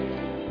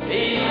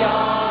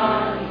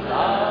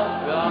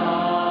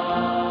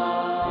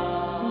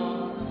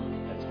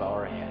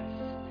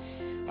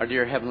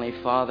dear Heavenly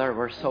Father,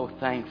 we're so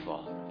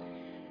thankful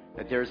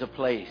that there's a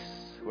place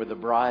where the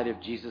bride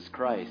of Jesus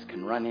Christ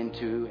can run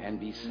into and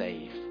be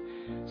saved.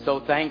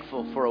 So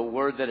thankful for a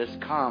word that has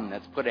come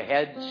that's put a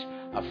hedge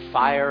of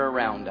fire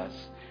around us.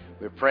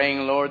 We're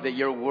praying, Lord, that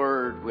your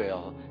word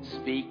will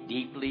speak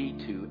deeply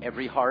to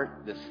every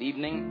heart this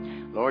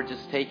evening. Lord,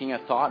 just taking a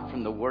thought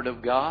from the word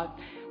of God.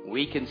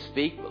 We can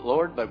speak,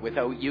 Lord, but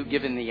without you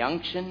giving the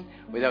unction,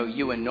 without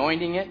you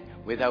anointing it,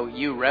 without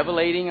you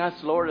revelating us,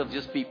 Lord, it'll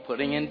just be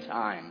putting in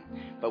time.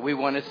 But we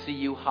want to see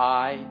you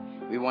high.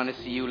 We want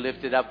to see you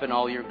lifted up in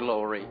all your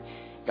glory.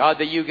 God,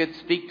 that you could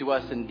speak to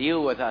us and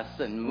deal with us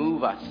and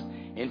move us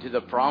into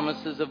the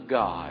promises of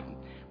God.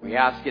 We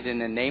ask it in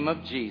the name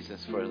of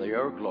Jesus for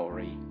your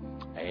glory.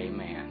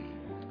 Amen.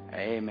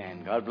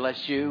 Amen. God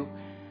bless you.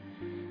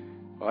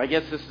 Well, I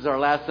guess this is our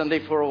last Sunday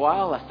for a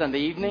while, last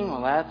Sunday evening.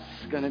 Well, that's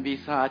going to be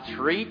a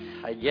treat,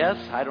 I guess.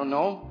 I don't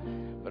know.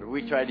 But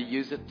we try to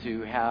use it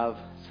to have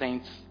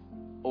saints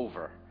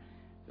over,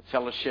 to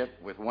fellowship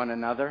with one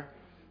another,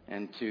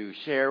 and to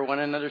share one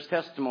another's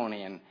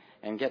testimony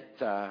and get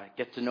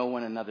to know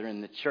one another in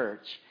the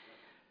church.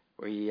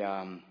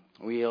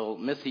 We'll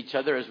miss each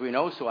other, as we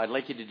know, so I'd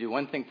like you to do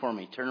one thing for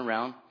me. Turn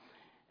around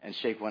and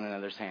shake one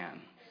another's hand.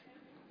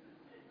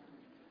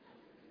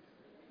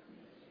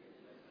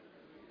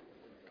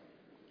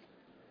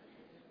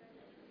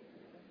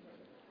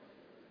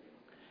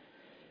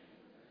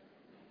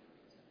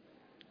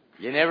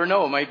 You never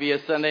know. It might be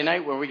a Sunday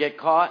night where we get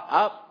caught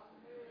up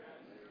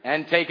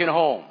and taken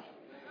home.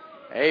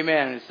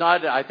 Amen. It's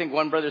not, I think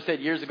one brother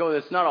said years ago,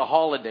 it's not a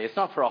holiday. It's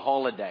not for a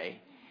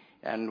holiday.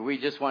 And we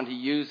just want to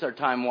use our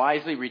time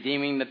wisely,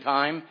 redeeming the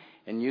time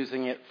and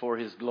using it for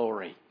his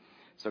glory.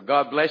 So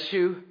God bless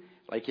you.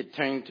 I'd like you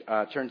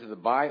to turn to the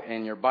Bible,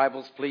 in your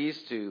Bibles,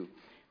 please, to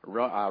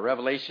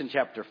Revelation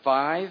chapter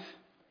 5.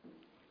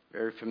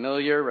 Very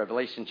familiar,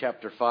 Revelation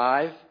chapter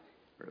 5.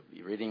 We'll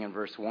be reading in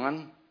verse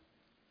 1.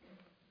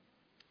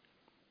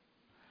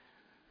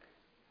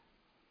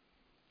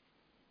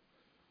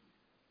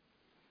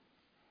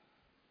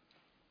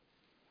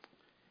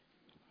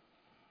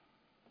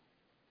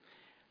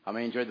 How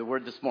many enjoyed the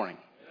word this morning?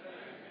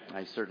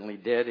 I certainly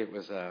did. It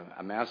was a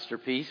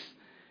masterpiece.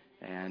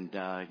 And,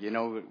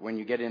 when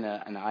you get in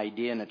an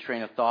idea and a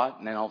train of thought,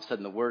 and then all of a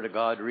sudden the Word of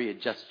God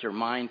readjusts your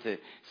mind to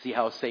see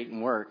how Satan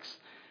works,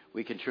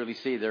 we can truly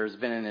see there's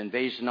been an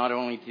invasion not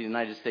only to the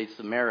United States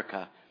of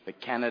America,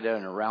 but Canada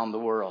and around the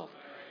world.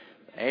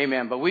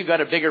 Amen. But we've got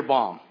a bigger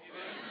bomb.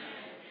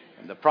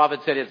 And the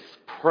prophet said it's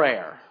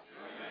prayer.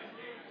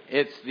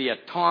 It's the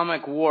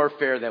atomic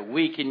warfare that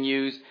we can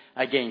use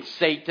against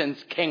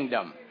Satan's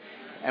kingdom.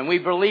 And we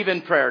believe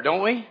in prayer,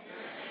 don't we?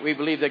 We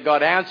believe that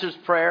God answers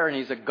prayer, and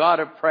he's a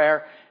God of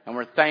prayer, and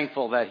we're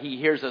thankful that he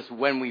hears us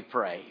when we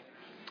pray.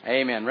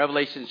 Amen.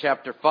 Revelation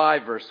chapter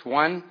 5, verse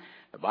 1.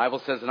 The Bible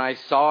says, "And I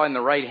saw in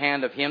the right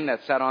hand of him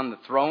that sat on the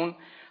throne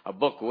a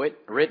book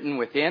written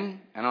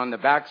within, and on the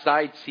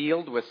backside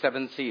sealed with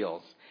 7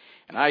 seals.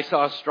 And I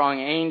saw a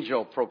strong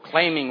angel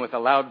proclaiming with a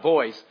loud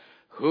voice,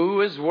 'Who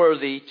is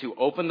worthy to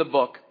open the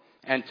book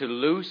and to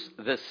loose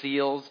the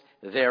seals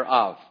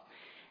thereof?'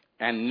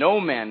 And no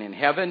man in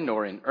heaven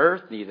nor in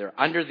earth, neither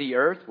under the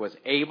earth, was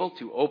able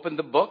to open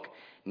the book,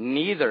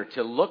 neither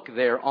to look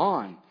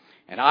thereon.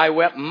 And I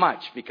wept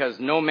much, because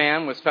no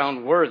man was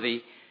found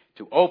worthy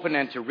to open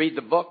and to read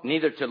the book,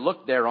 neither to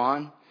look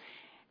thereon.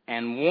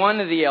 And one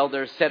of the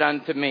elders said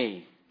unto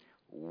me,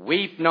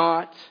 Weep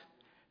not,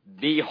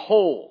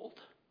 behold."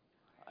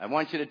 I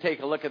want you to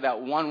take a look at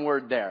that one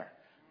word there.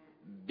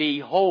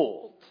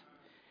 Behold.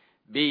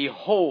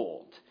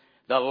 Behold,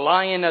 the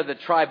Lion of the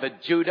tribe of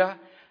Judah,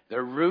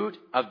 the root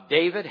of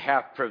David,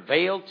 hath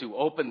prevailed to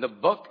open the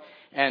book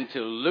and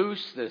to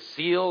loose the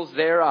seals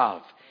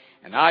thereof.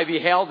 And I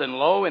beheld, and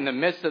lo, in the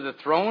midst of the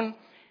throne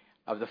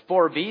of the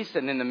 4 beasts,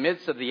 and in the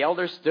midst of the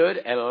elders,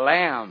 stood a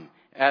lamb,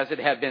 as it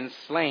had been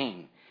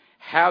slain,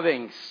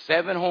 having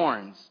 7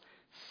 horns,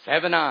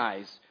 7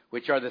 eyes,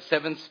 which are the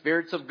 7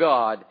 spirits of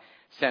God,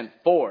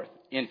 sent forth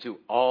into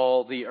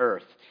all the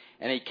earth.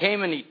 And he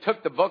came and he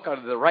took the book out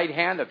of the right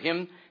hand of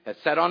him that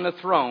sat on the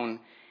throne.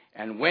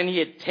 And when he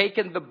had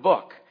taken the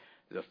book,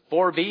 the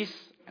 4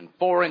 beasts and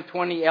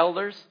 24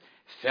 elders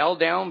fell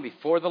down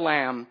before the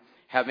Lamb,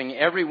 having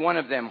every one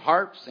of them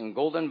harps and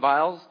golden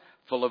vials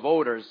full of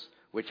odors,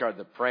 which are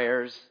the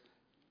prayers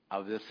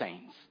of the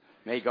saints.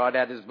 May God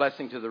add his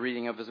blessing to the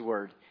reading of his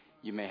word.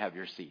 You may have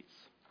your seats.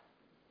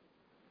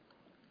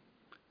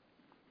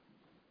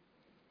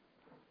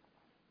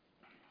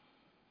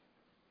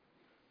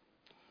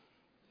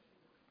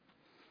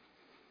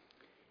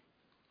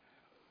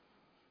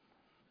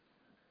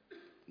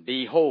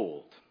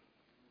 Behold,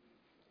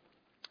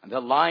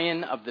 the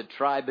Lion of the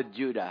tribe of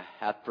Judah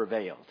hath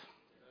prevailed.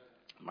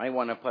 You might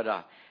want to put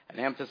an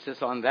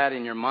emphasis on that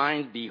in your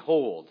mind.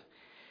 Behold.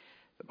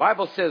 The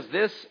Bible says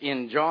this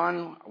in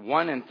John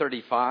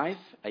 1:35.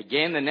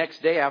 Again, the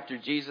next day after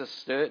John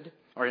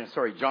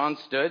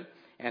stood,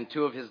 and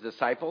 2 of his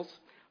disciples,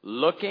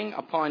 looking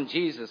upon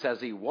Jesus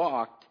as he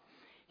walked,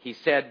 he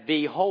said,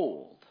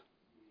 Behold,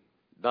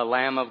 the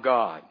Lamb of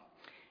God.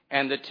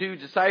 And the 2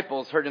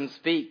 disciples heard him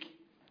speak,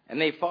 and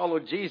they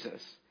followed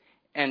Jesus.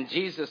 And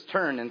Jesus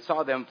turned and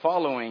saw them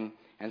following,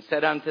 and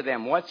said unto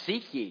them, What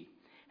seek ye?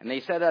 And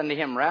they said unto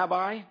him,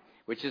 Rabbi,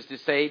 which is to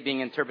say, being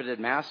interpreted,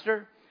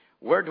 Master,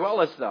 where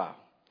dwellest thou?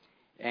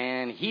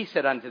 And he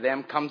said unto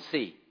them, Come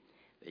see.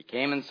 They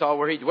came and saw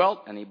where he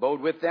dwelt, and he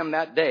abode with them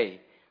that day,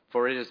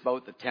 for it is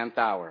about the 10th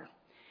hour.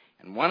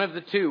 And one of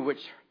the 2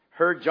 which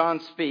heard John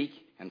speak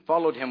and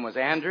followed him was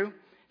Andrew,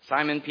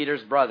 Simon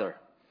Peter's brother.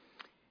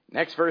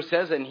 Next verse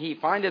says, And he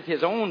findeth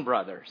his own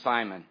brother,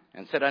 Simon,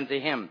 and said unto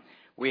him,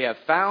 We have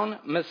found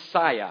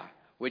Messiah,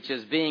 which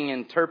is being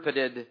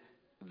interpreted,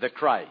 the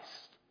Christ.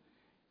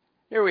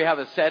 Here we have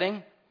a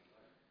setting.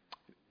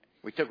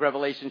 We took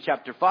Revelation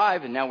chapter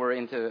 5, and now we're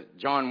into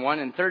John 1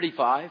 and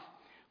 35.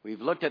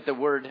 We've looked at the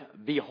word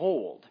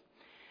behold.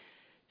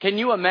 Can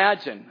you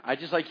imagine? I'd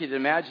just like you to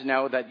imagine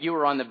now that you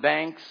were on the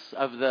banks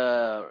of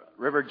the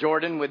River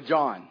Jordan with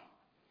John.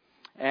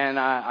 And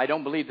I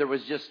don't believe there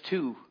was just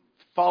 2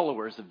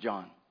 followers of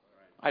John.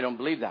 I don't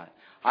believe that.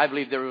 I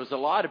believe there was a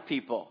lot of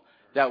people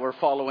that were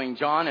following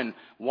John and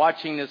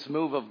watching this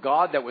move of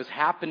God that was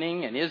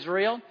happening in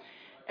Israel.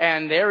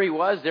 And there he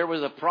was. There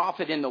was a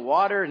prophet in the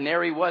water, and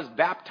there he was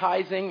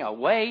baptizing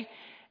away.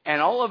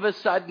 And all of a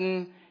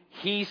sudden,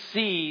 he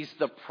sees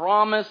the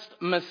promised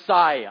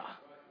Messiah.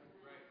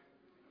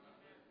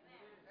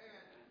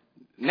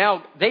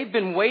 Now, they've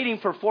been waiting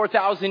for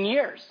 4,000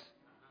 years.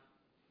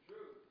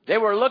 They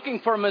were looking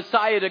for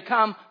Messiah to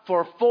come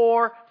for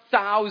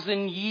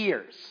 4,000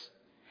 years.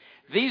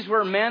 These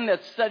were men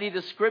that studied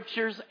the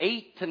scriptures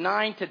 8 to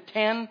 9 to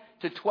 10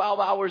 to 12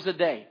 hours a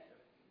day.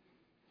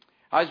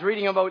 I was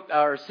reading about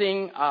or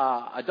seeing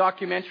a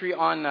documentary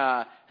on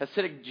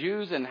Hasidic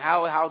Jews and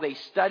how they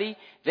study.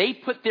 They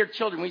put their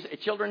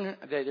children,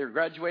 they're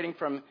graduating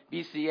from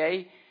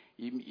BCA.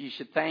 You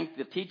should thank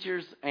the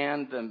teachers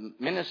and the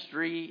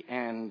ministry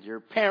and your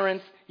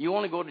parents. You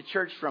only go to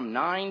church from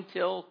 9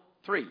 till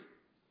 3.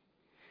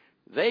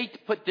 They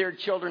put their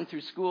children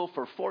through school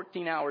for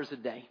 14 hours a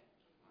day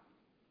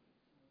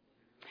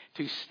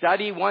to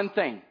study one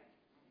thing,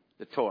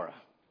 the Torah.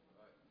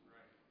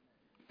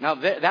 Now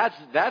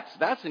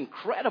that's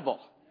incredible.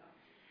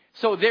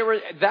 So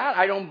that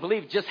I don't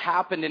believe just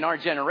happened in our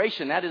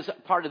generation. That is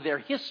part of their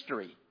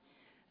history.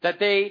 That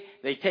they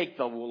take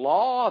the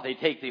law, they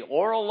take the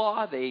oral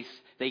law, they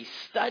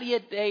study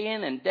it day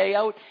in and day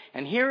out.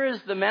 And here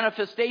is the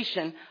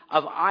manifestation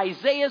of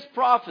Isaiah's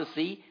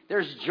prophecy.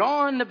 There's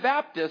John the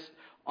Baptist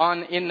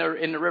in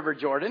the River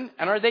Jordan,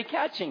 and are they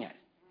catching it?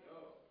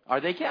 Are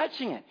they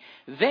catching it?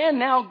 Then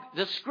now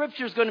the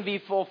scripture is going to be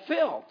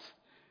fulfilled.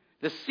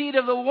 The seed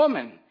of the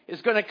woman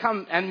is going to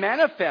come and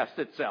manifest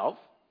itself.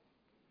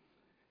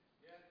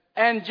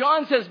 And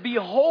John says,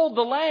 Behold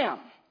the Lamb.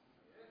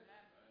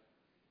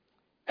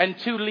 And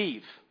 2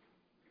 leave.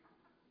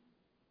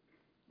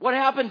 What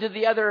happened to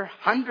the other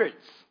hundreds?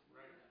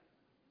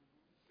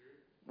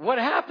 What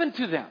happened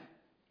to them?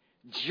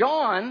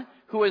 John,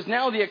 who is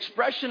now the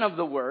expression of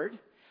the word,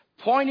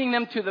 pointing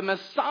them to the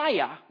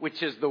Messiah,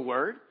 which is the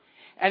word,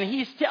 and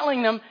he's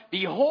telling them,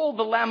 Behold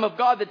the Lamb of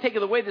God that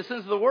taketh away the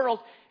sins of the world.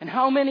 And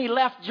how many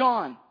left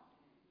John?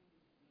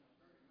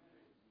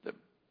 The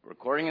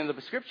recording in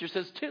the scripture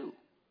says 2.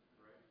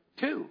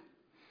 2.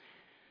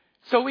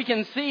 So we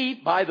can see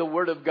by the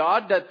word of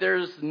God that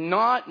there's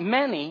not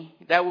many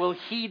that will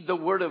heed the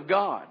word of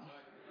God,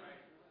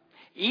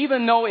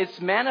 even though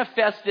it's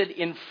manifested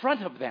in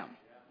front of them.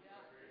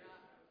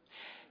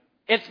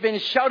 It's been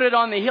shouted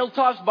on the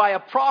hilltops by a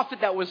prophet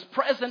that was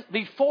present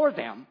before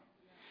them,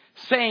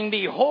 saying,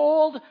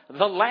 Behold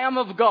the Lamb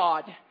of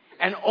God,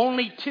 and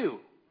only 2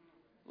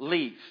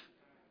 leave.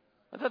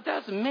 I thought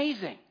that's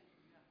amazing.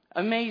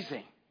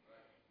 Amazing.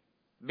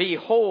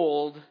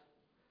 Behold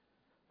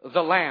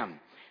the Lamb.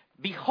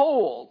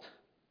 Behold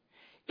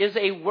is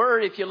a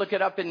word, if you look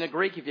it up in the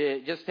Greek, if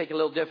you just take a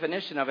little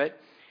definition of it,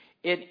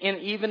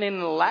 even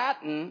in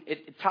Latin,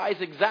 it ties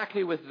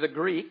exactly with the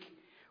Greek,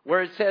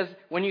 where it says,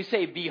 when you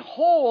say,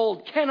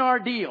 Behold Ken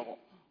Ardeel.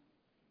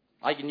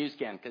 I can use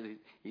Ken because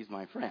he's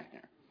my friend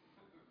here.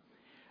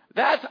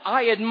 That's,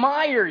 I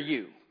admire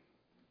you.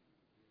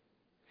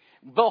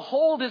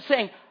 Behold is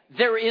saying,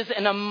 there is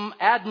an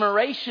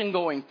admiration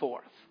going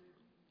forth.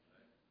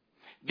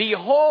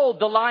 Behold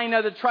the Lion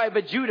of the tribe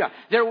of Judah.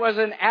 There was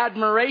an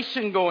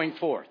admiration going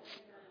forth.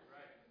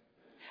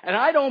 And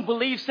I don't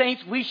believe,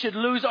 saints, we should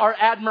lose our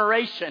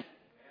admiration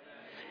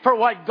for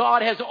what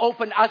God has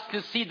opened us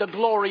to see the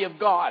glory of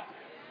God.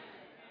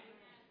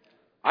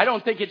 I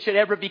don't think it should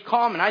ever be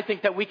common. I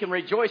think that we can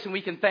rejoice and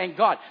we can thank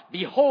God.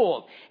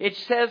 Behold, it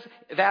says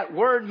that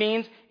word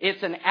means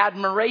it's an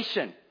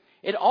admiration.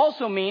 It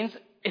also means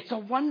it's a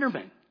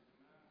wonderment.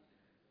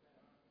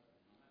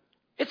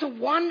 It's a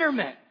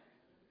wonderment.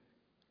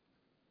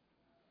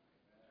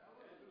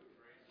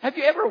 Have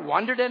you ever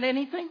wondered at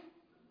anything?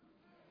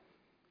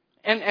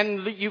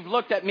 And you've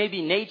looked at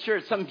maybe nature,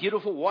 at some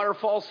beautiful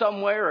waterfall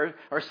somewhere,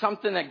 or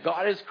something that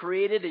God has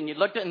created, and you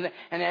looked at it,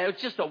 and it was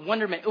just a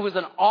wonderment. It was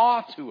an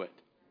awe to it.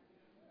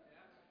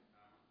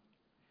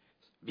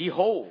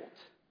 Behold.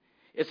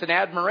 It's an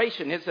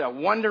admiration. It's a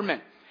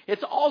wonderment.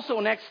 It's also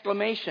an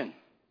exclamation.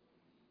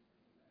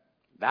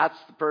 That's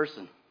the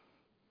person.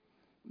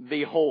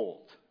 Behold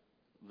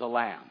the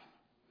Lamb.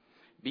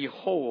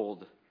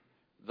 Behold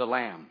the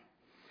Lamb.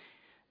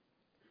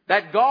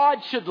 That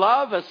God should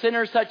love a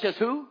sinner such as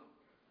who?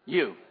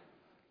 You.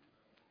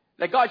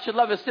 That God should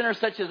love a sinner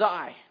such as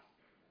I.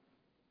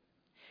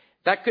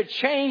 That could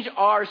change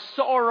our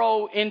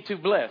sorrow into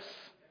bliss.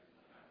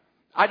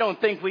 I don't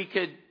think we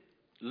could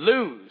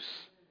lose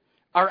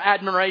our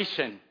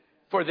admiration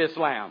for this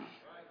Lamb.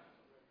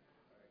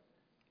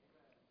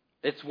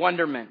 It's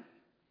wonderment.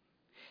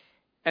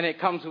 And it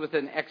comes with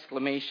an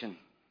exclamation.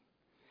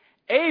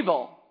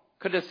 Abel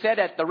could have said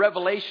at the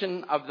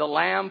revelation of the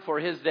Lamb for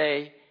his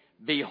day,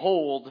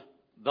 behold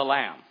the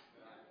Lamb.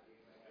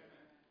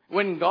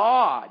 When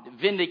God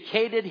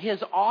vindicated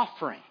his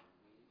offering,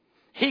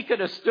 he could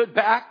have stood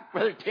back,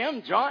 Brother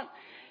Tim, John,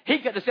 he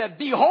could have said,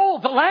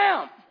 behold the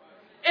Lamb.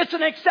 It's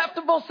an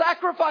acceptable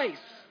sacrifice.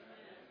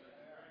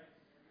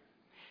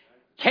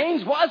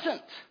 Cain's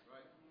wasn't,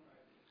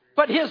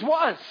 but his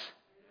was.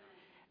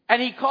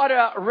 And he caught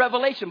a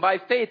revelation. By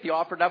faith, he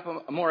offered up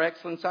a more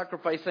excellent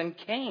sacrifice than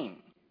Cain.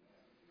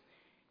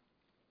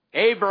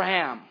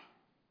 Abraham,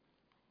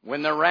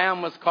 when the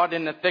ram was caught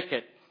in the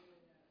thicket,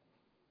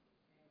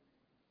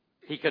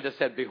 he could have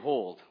said,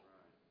 behold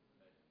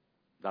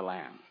the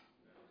Lamb.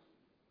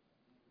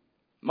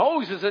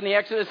 Moses in the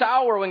Exodus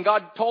hour, when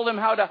God told him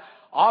how to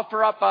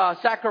offer up a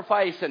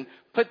sacrifice and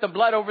put the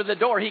blood over the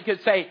door, he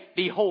could say,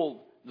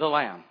 behold the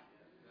Lamb.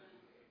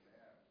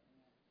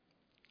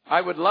 I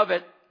would love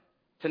it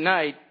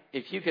tonight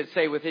if you could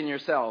say within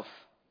yourself,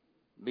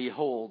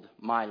 behold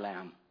my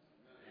Lamb.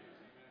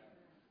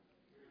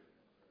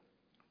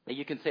 That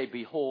you can say,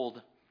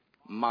 behold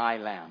my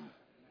Lamb.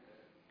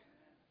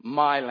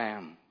 My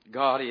Lamb.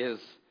 God is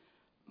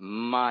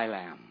my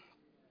Lamb.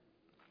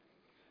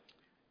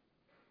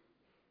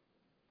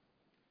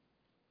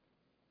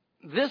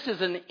 This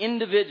is an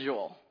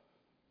individual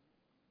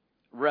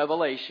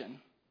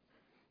revelation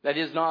that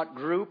is not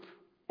group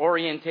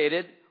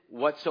orientated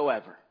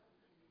whatsoever.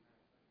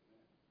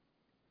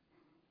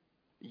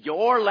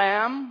 Your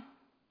lamb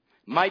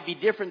might be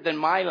different than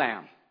my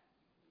lamb.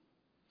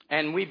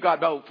 And we've got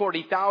about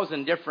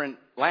 40,000 different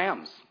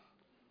lambs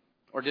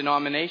or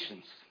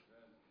denominations.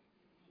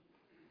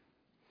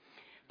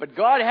 But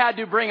God had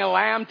to bring a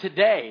lamb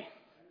today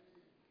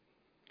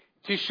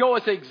to show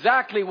us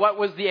exactly what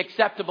was the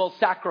acceptable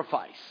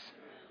sacrifice.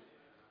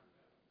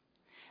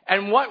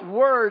 And what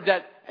word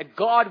that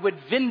God would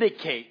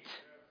vindicate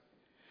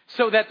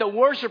so that the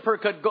worshiper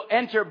could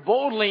enter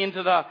boldly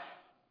into the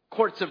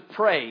courts of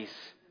praise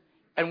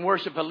and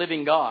worship a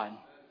living God.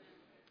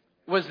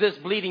 Was this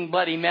bleeding,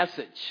 bloody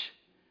message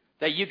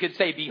that you could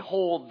say,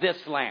 behold this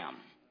lamb,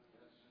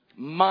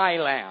 my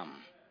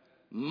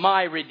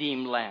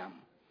redeemed lamb,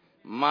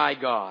 my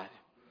God.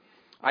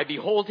 I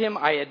behold him,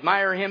 I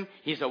admire him,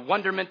 he's a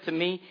wonderment to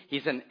me,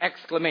 he's an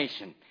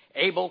exclamation.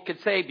 Abel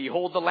could say,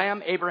 behold the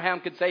Lamb. Abraham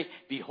could say,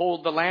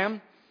 behold the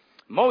Lamb.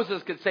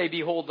 Moses could say,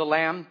 behold the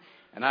Lamb.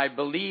 And I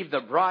believe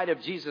the bride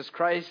of Jesus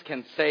Christ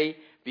can say,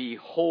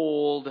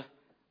 behold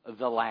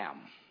the Lamb.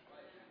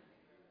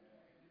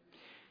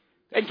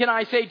 And can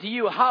I say to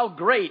you, how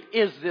great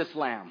is this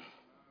Lamb?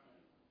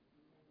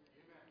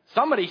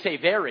 Somebody say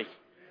very.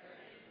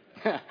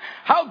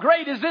 How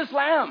great is this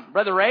Lamb,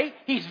 Brother Ray?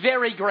 He's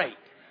very great.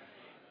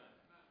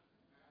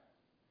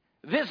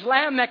 This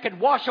Lamb that could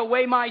wash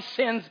away my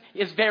sins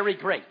is very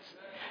great.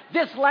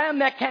 This Lamb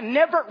that can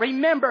never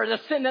remember the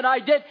sin that I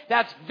did,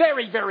 that's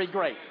very, very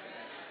great.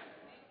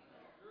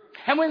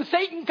 And when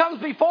Satan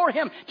comes before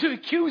him to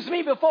accuse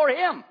me before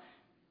him,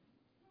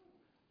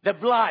 the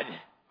blood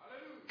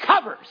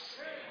covers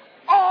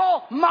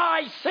all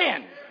my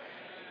sin.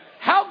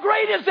 How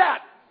great is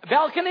that?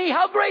 Balcony,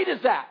 how great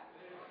is that?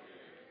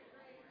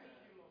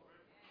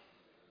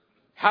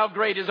 How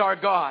great is our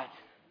God?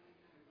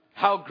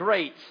 How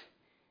great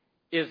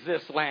is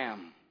this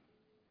Lamb?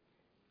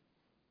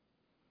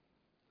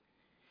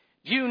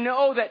 Do you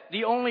know that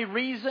the only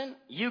reason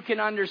you can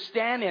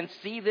understand and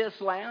see this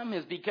Lamb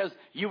is because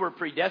you were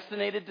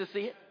predestinated to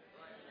see it?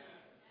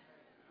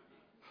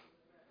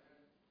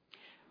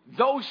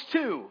 Those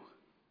two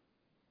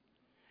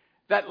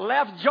that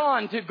left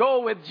John to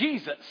go with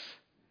Jesus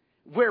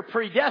were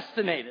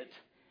predestinated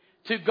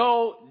to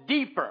go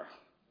deeper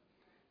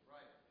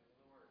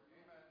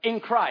in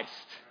Christ.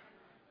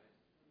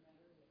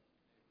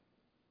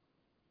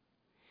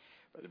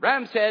 Brother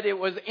Branham said it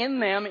was in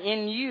them,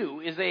 in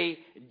you, is a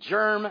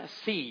germ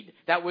seed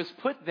that was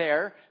put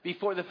there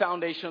before the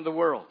foundation of the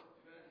world.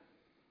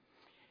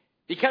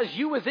 Because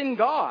you was in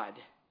God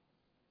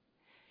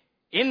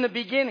in the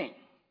beginning,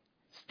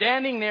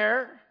 standing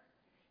there,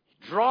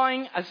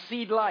 drawing a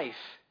seed life.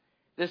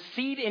 The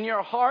seed in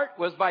your heart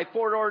was by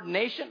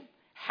foreordination.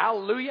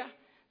 Hallelujah.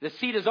 The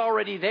seed is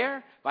already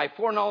there by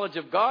foreknowledge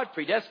of God,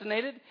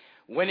 predestinated.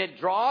 When it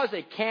draws,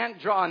 it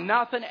can't draw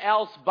nothing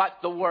else but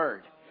the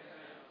Word.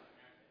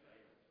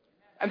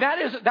 And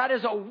that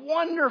is a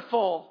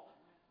wonderful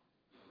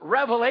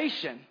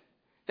revelation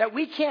that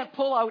we can't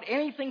pull out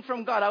anything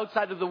from God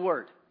outside of the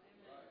Word.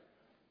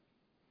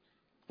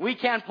 We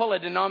can't pull a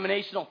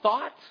denominational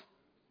thought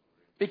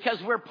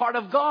because we're part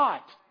of God.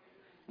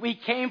 We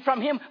came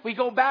from Him. We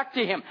go back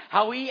to Him.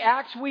 How He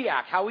acts, we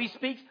act. How He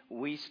speaks,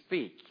 we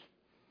speak.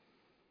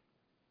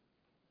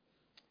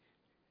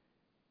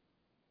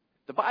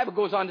 The Bible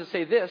goes on to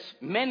say this,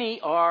 many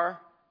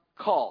are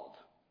called.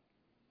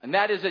 And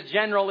that is a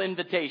general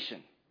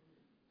invitation.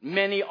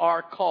 Many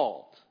are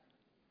called.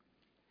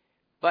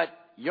 But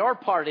your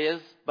part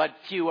is, but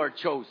few are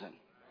chosen.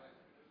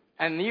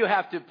 And you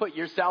have to put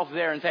yourself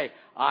there and say,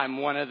 I'm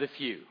one of the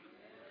few.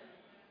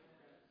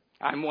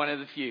 I'm one of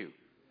the few.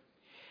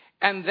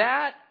 And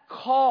that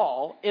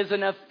call is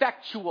an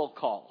effectual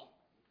call.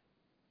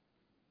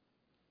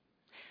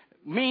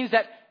 Means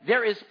that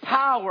there is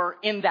power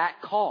in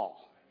that call.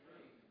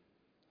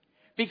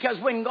 Because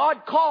when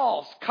God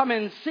calls, come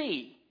and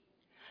see,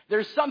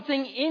 there's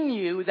something in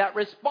you that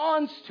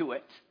responds to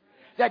it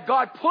that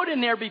God put in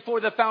there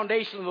before the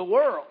foundation of the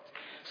world.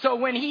 So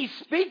when He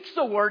speaks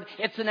the word,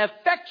 it's an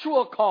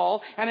effectual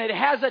call, and it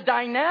has a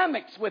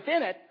dynamics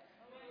within it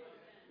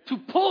to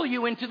pull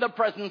you into the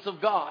presence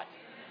of God.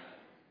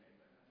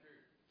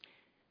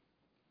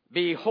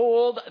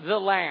 Behold the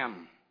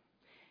Lamb.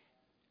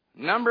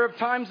 Number of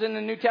times in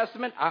the New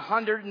Testament,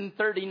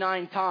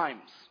 139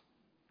 times.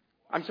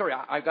 I'm sorry,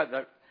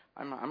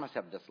 I must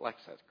have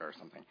dyslexia or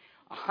something.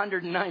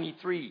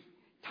 193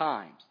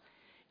 times.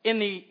 In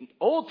the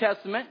Old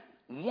Testament,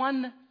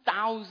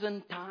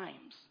 1,000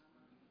 times.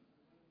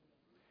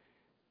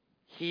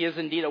 He is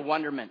indeed a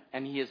wonderment,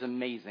 and He is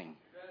amazing.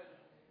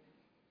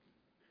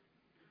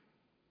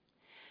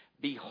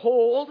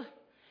 Behold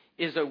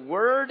is a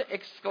word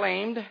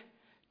exclaimed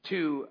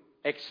to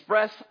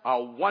express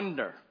a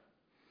wonder.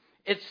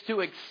 It's to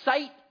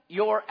excite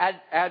your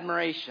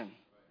admiration.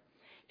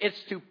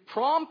 It's to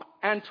prompt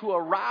and to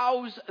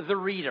arouse the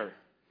reader.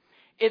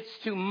 It's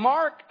to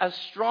mark a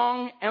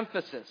strong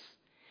emphasis.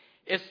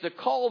 It's to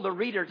call the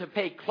reader to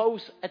pay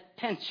close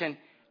attention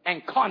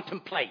and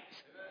contemplate.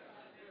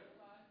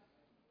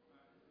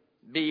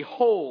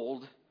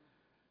 Behold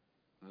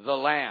the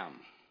Lamb.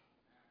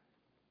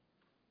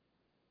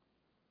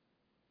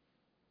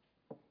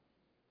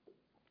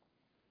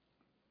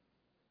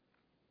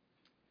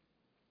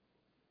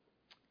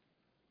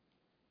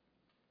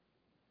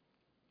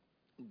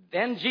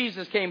 Then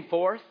Jesus came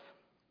forth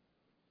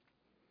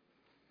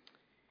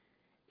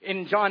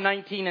in John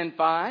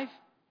 19:5,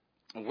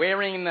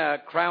 wearing the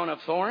crown of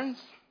thorns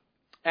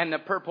and the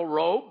purple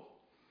robe.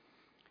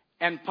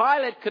 And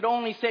Pilate could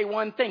only say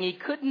one thing. He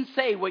couldn't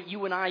say what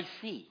you and I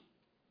see.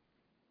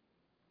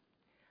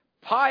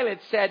 Pilate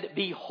said,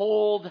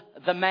 behold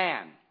the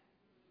man.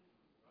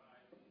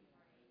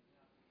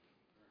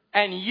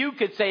 And you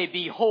could say,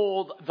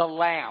 behold the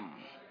Lamb.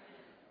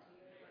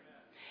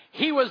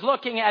 He was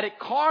looking at it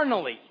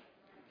carnally.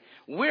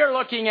 We're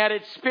looking at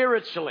it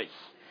spiritually.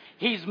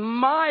 He's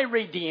my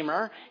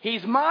Redeemer.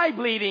 He's my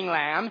bleeding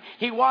Lamb.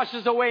 He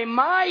washes away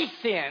my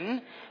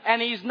sin.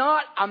 And He's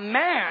not a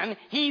man.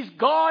 He's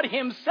God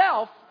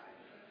Himself.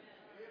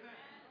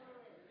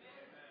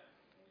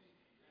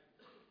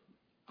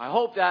 I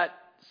hope that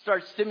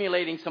starts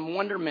stimulating some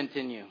wonderment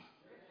in you.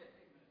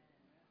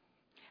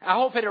 I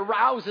hope it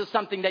arouses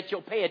something that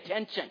you'll pay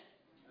attention.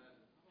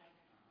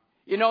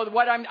 You know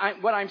what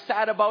I'm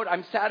sad about?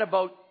 I'm sad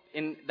about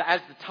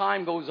as the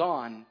time goes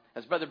on,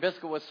 as Brother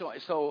Biscoe was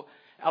so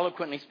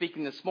eloquently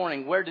speaking this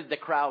morning, where did the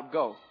crowd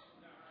go?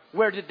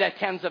 Where did the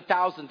tens of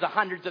thousands, the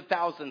hundreds of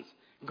thousands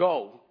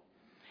go?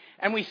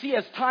 And we see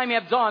as time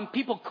ebbs on,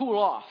 people cool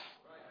off.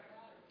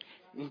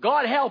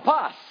 God help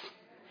us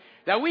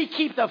that we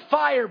keep the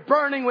fire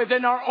burning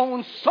within our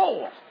own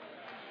soul.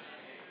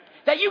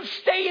 That you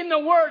stay in the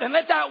Word and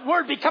let that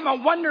Word become a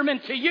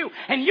wonderment to you.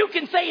 And you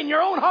can say in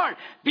your own heart,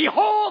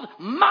 behold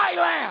my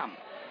Lamb.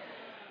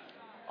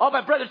 Oh,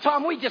 but Brother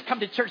Tom, we just come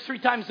to church 3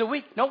 times a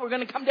week. No, we're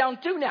going to come down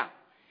 2 now.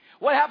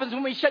 What happens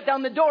when we shut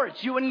down the door?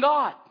 It's you and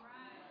God.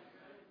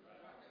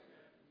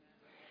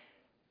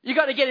 You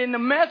got to get in the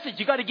message.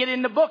 You got to get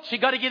in the books. You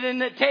got to get in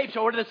the tapes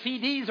or the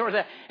CDs or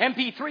the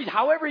MP3s.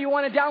 However you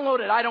want to download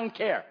it, I don't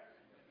care.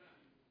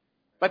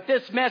 But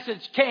this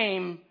message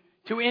came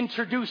to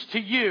introduce to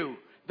you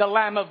the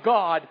Lamb of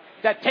God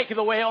that taketh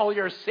away all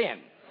your sin.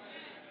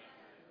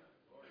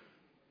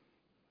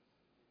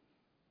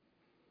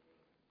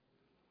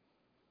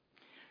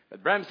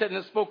 But Branham said in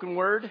the spoken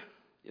word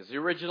is the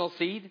original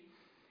seed.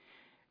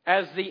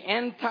 As the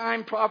end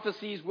time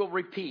prophecies will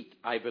repeat,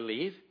 I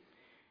believe,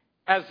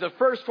 as the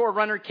first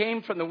forerunner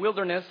came from the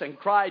wilderness and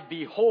cried,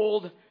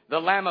 behold the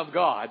Lamb of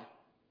God,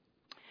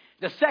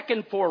 the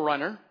second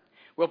forerunner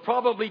will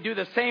probably do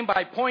the same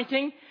by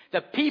pointing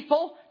the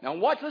people. Now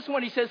listen to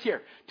what he says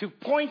here. To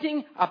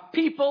pointing a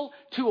people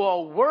to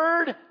a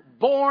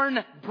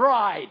word-born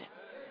bride.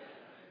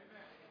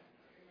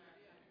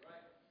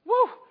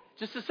 Woo!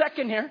 Just a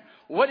second here.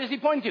 What is he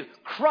pointing to?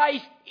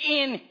 Christ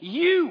in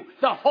you,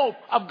 the hope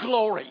of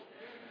glory.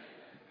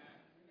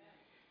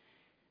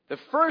 The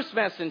first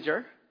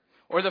messenger,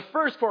 or the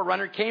first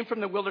forerunner, came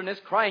from the wilderness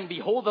crying,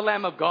 behold the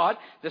Lamb of God.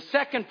 The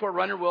second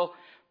forerunner will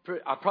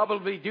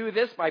probably do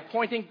this by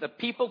pointing the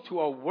people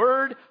to a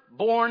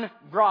word-born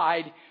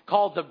bride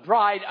called the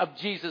bride of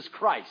Jesus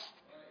Christ.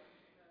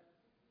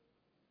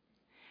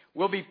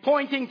 We'll be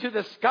pointing to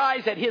the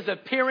skies at his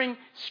appearing,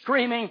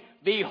 screaming,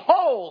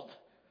 "Behold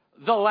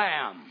the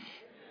Lamb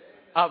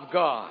of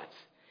God."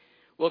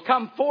 Will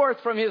come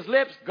forth from his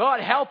lips. God,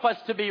 help us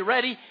to be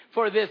ready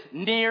for this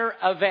near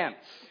event.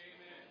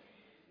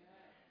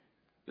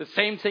 The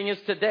same thing is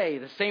today.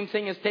 The same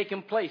thing has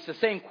taken place. The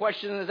same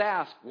question is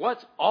asked.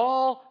 What's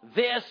all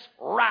this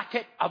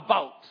racket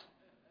about?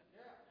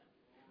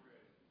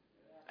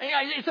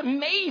 It's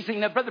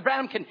amazing that Brother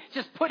Branham can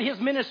just put his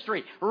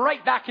ministry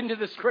right back into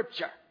the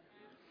Scripture.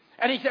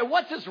 And he said,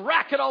 what's this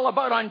racket all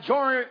about on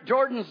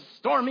Jordan's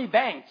stormy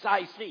banks,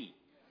 I see?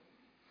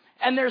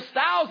 And there's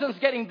thousands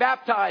getting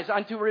baptized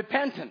unto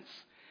repentance.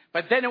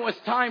 But then it was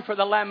time for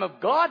the Lamb of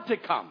God to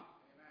come.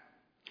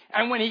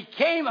 And when he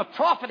came, a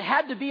prophet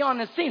had to be on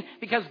the scene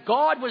because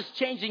God was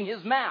changing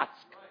his mask.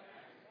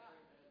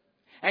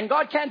 And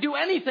God can't do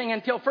anything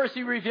until first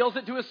he reveals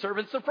it to his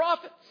servants, the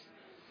prophets.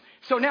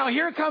 So now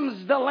here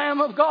comes the Lamb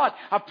of God.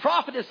 A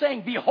prophet is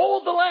saying,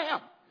 "Behold the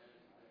Lamb."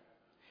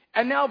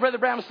 And now Brother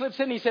Branham slips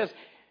in, he says,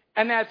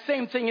 and that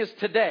same thing is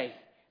today.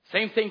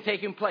 Same thing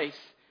taking place.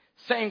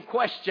 Same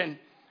question.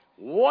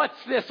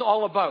 What's this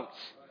all about?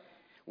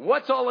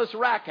 What's all this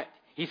racket?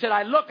 He said,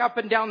 I look up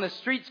and down the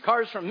streets,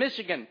 cars from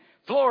Michigan,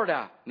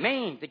 Florida,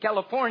 Maine to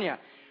California.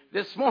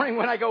 This morning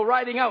when I go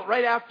riding out,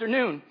 right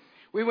afternoon,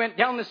 we went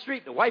down the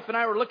street. The wife and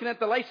I were looking at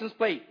the license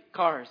plate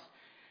cars.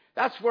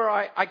 That's where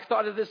I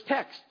thought of this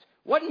text.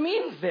 What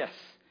means this?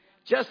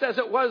 Just as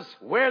it was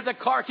where the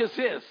carcass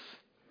is,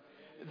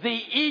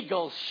 the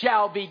eagles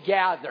shall be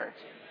gathered.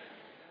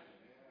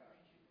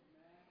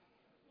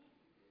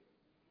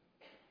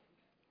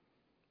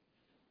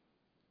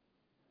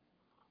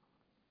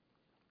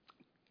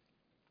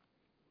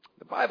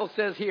 The Bible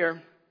says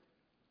here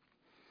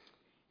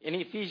in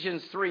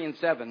Ephesians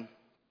 3:7,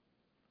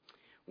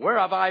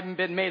 whereof I have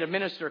been made a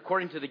minister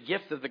according to the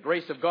gift of the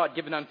grace of God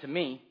given unto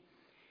me,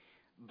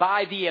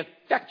 by the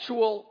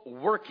effectual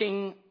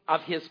working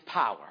of his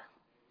power.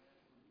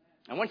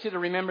 I want you to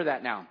remember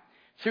that now.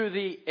 Through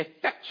the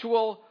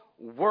effectual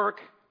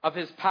work of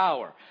his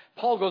power.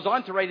 Paul goes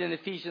on to write in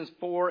Ephesians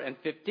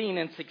 4:15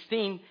 and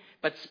 16,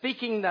 but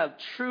speaking the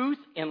truth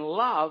in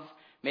love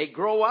may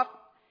grow up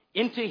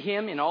into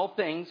him in all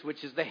things,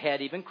 which is the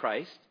head, even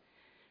Christ.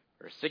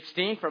 Verse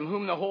 16, from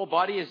whom the whole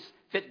body is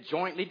fit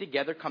jointly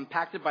together,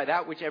 compacted by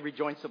that which every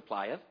joint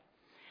supplieth,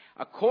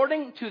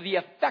 according to the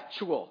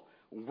effectual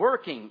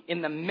working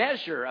in the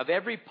measure of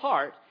every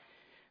part,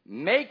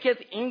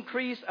 maketh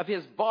increase of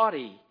his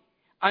body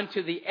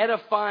unto the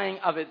edifying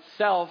of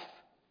itself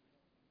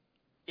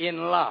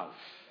in love.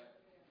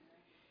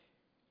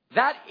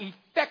 That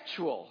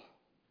effectual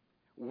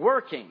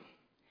working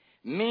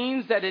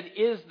means that it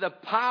is the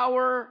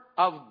power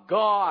of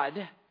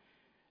God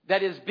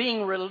that is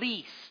being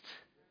released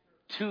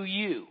to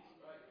you.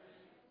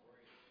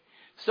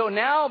 So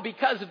now,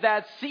 because of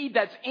that seed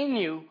that's in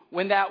you,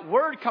 when that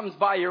word comes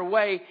by your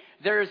way,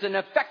 there's an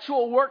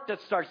effectual work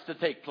that starts to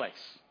take place.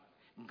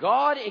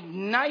 God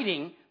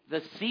igniting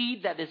the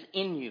seed that is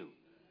in you.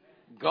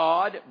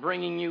 God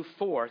bringing you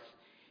forth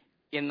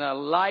in the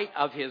light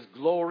of his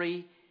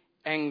glory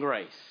and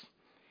grace.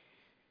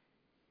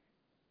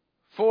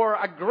 For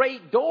a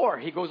great door,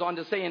 he goes on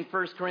to say in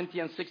 1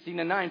 Corinthians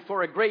 16:9,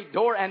 for a great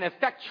door and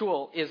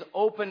effectual is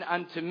open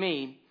unto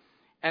me,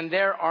 and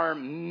there are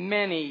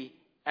many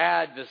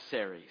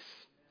adversaries.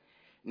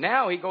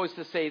 Now he goes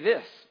to say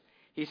this.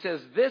 He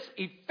says, this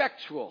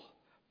effectual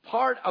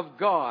part of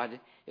God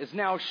is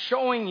now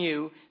showing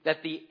you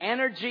that the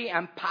energy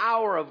and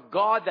power of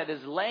God that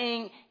is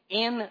laying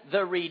in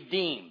the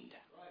redeemed.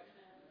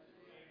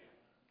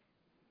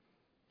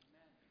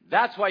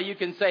 That's why you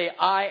can say,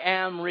 I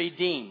am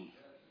redeemed.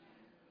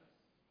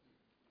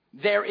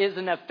 There is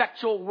an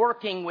effectual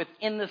working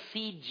within the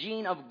seed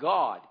gene of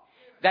God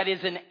that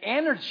is an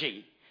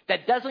energy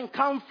that doesn't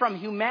come from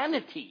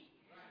humanity,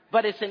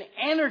 but it's an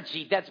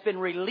energy that's been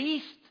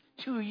released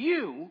to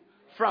you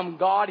from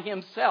God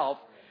himself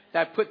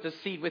that put the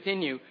seed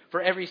within you.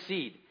 For every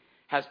seed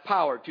has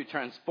power to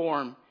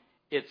transform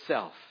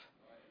itself.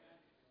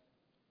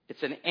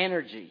 It's an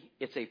energy.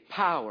 It's a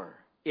power.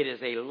 It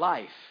is a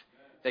life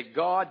that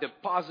God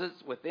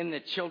deposits within the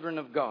children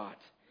of God,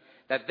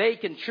 that they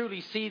can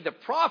truly see the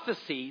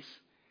prophecies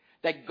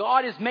that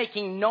God is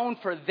making known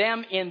for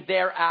them in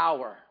their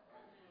hour.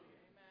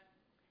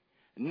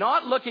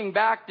 Not looking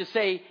back to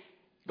say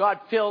God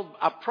filled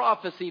a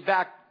prophecy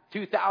back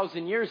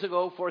 2,000 years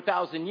ago,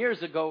 4,000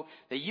 years ago,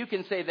 that you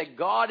can say that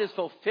God is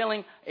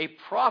fulfilling a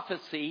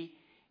prophecy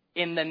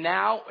in the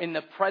now, in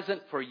the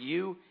present for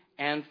you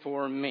and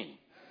for me.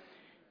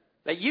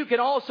 That you can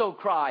also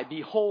cry,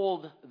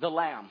 behold the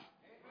Lamb.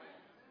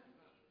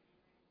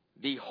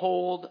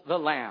 Behold the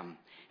Lamb.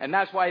 And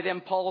that's why then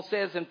Paul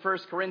says in 1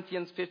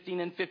 Corinthians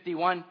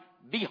 15:51,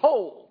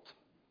 behold,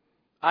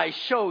 I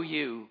show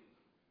you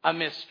a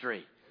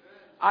mystery.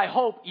 I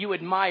hope you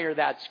admire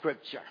that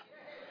scripture.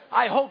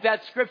 I hope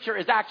that scripture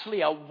is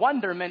actually a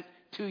wonderment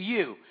to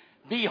you,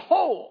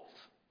 behold,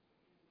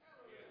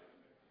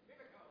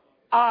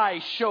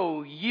 I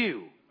show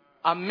you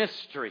a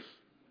mystery.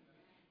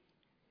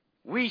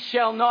 We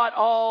shall not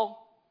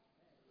all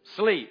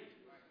sleep,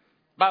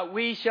 but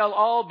we shall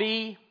all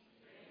be,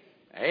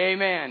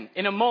 amen,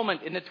 in a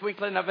moment, in the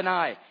twinkling of an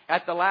eye,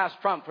 at the last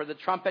trump, for the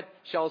trumpet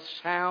shall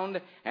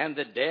sound, and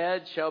the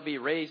dead shall be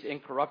raised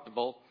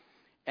incorruptible,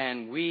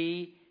 and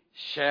we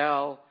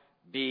shall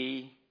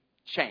be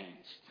changed.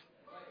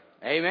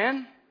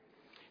 Amen?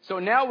 So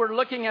now we're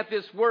looking at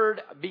this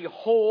word,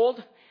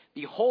 behold.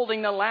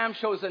 Beholding the Lamb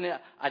shows an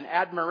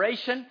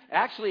admiration.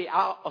 Actually,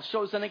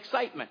 shows an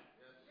excitement.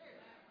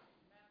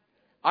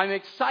 I'm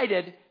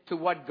excited to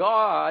what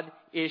God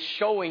is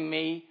showing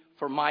me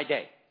for my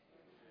day.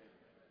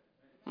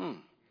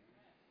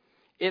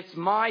 It's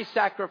my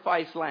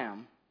sacrifice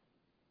lamb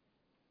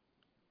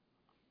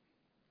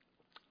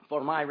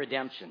for my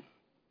redemption.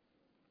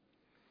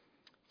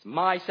 It's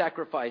my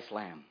sacrifice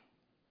lamb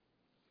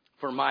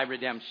for my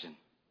redemption.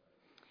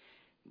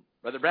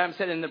 Brother Branham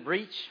said in the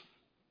breach,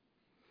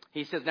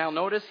 he says, now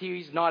notice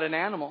he's not an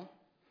animal.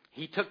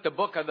 He took the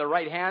book of the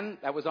right hand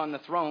that was on the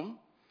throne.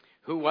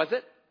 Who was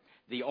it?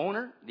 The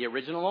owner, the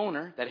original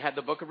owner that had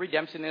the book of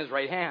redemption in his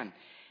right hand.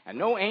 And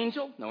no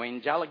angel, no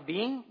angelic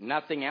being,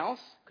 nothing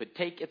else could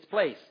take its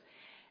place.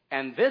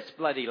 And this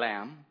bloody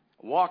lamb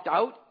walked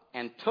out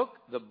and took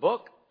the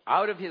book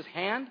out of his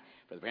hand.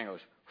 Brother Branham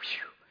goes,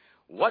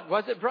 whew. What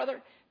was it, brother?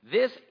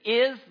 This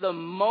is the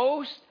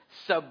most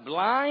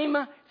sublime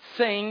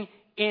thing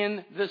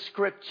in the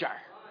Scripture.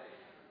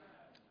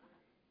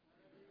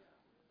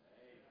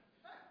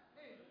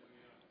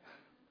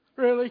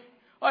 Really?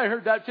 I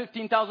heard that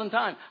 15,000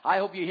 times. I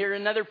hope you hear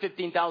another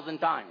 15,000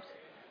 times.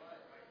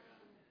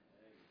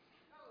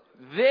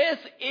 This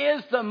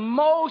is the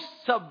most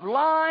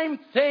sublime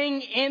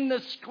thing in the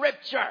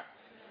Scripture.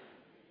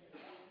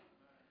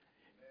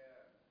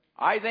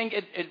 I think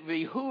it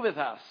behooveth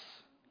us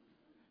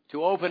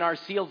to open our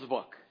seals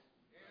book.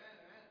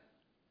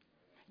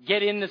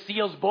 Get in the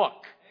seals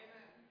book.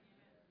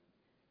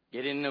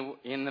 Get in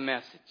the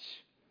message.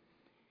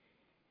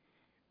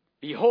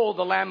 Behold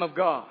the Lamb of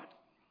God.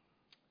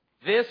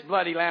 This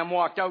bloody lamb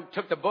walked out,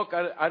 took the book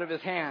out of his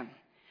hand.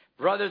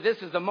 Brother,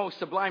 this is the most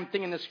sublime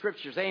thing in the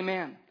Scriptures.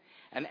 Amen.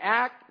 An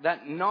act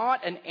that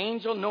not an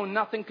angel, no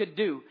nothing could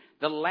do.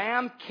 The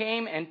Lamb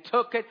came and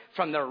took it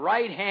from the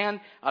right hand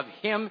of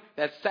him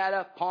that sat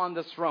upon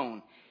the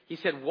throne. He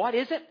said, what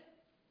is it?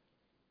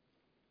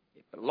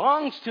 It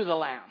belongs to the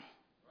Lamb.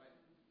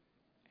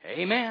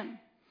 Amen.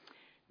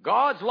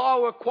 God's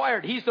law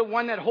required. He's the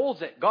one that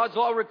holds it. God's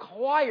law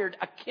required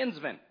a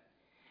kinsman.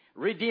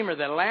 Redeemer.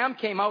 The Lamb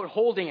came out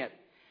holding it.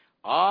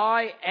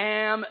 I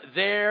am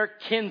their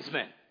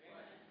kinsman.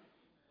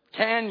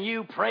 Can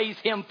you praise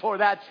him for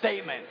that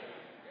statement?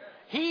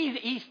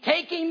 He's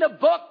taking the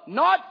book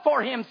not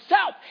for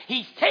himself.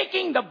 He's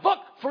taking the book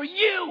for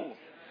you.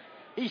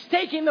 He's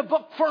taking the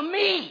book for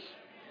me.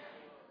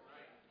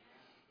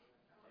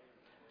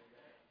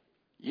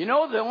 You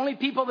know, the only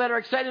people that are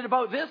excited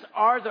about this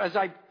are, as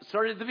I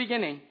started at the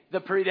beginning,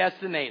 the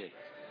predestinated.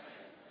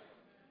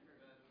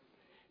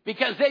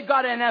 Because they've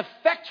got an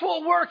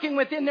effectual working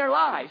within their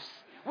lives,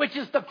 which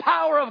is the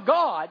power of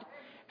God.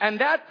 And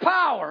that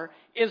power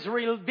is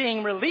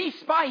being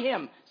released by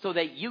him so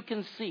that you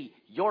can see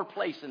your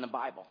place in the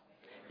Bible,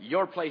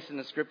 your place in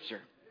the Scripture.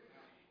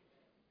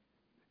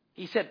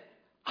 He said,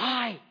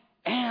 I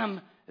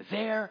am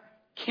their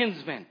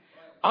kinsman.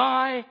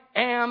 I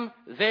am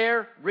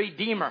their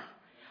redeemer.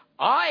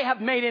 I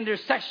have made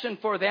intercession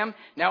for them.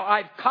 Now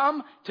I've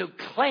come to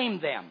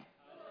claim them.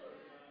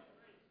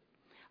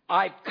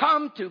 I've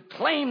come to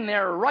claim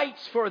their rights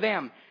for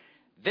them.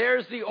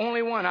 There's the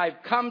only one.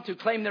 I've come to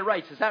claim their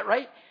rights. Is that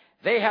right?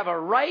 They have a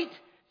right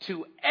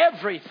to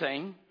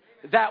everything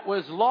that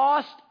was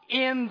lost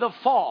in the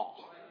fall.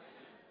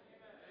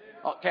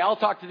 Okay, I'll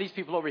talk to these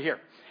people over here.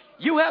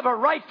 You have a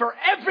right for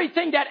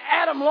everything that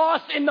Adam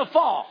lost in the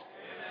fall.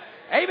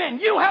 Amen.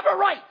 You have a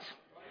right.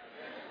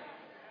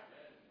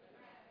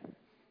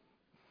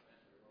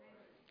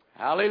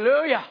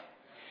 Hallelujah.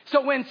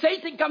 So when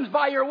Satan comes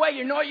by your way,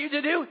 you know what you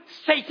to do?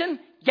 Satan,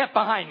 get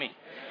behind me.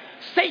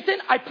 Satan,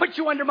 I put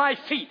you under my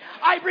feet.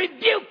 I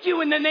rebuke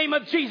you in the name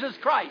of Jesus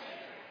Christ.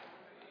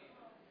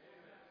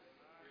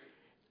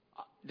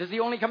 Does he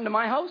only come to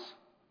my house?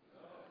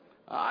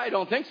 I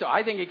don't think so.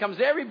 I think he comes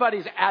to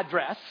everybody's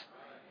address.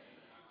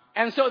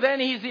 And so then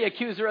he's the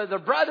accuser of the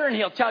brother, and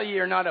he'll tell you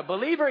you're not a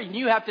believer, and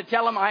you have to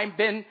tell him I've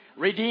been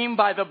redeemed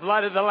by the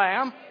blood of the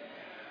Lamb.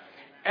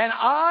 And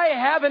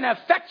I've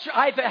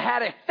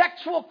had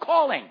effectual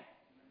calling.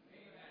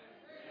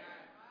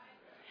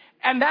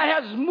 And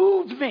that has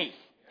moved me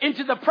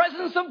into the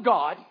presence of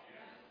God.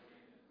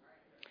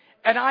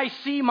 And I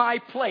see my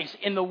place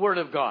in the Word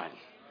of God.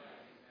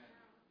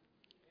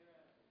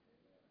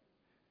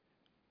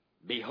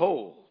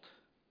 Behold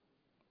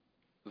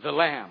the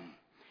Lamb.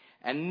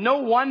 And no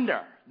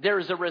wonder there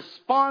is a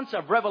response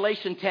of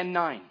Revelation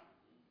 10:9.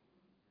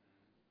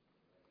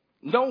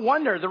 No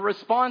wonder the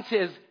response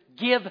is,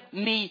 give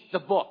me the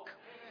book.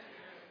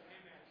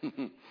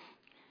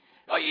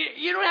 Oh,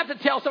 you don't have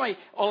to tell somebody,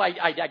 oh,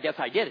 I guess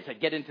I did. It said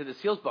get into the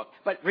seals book.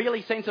 But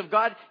really, saints of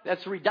God,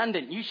 that's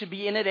redundant. You should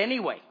be in it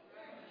anyway.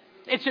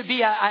 It should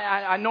be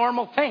a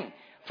normal thing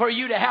for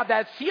you to have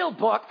that seal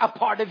book a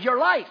part of your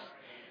life.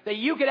 That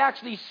you could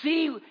actually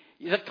see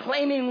the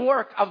claiming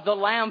work of the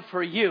Lamb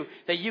for you.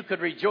 That you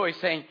could rejoice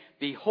saying,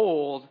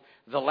 behold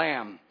the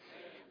Lamb.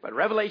 But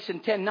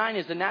Revelation 10:9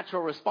 is the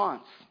natural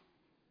response.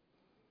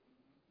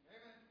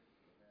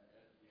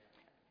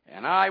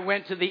 And I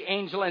went to the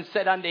angel and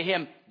said unto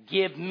him,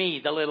 give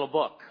me the little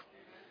book.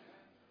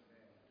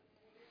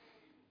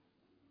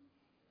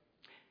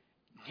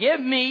 Give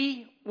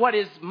me what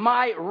is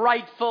my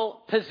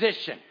rightful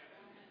position.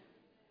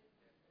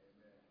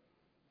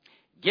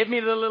 Give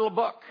me the little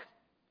book.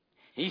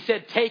 He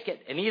said, take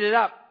it and eat it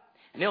up,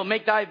 and it'll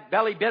make thy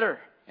belly bitter,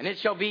 and it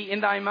shall be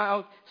in thy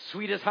mouth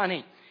sweet as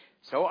honey.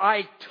 So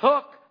I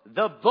took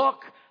the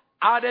book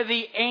out of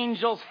the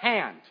angel's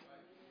hand.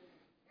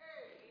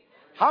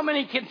 How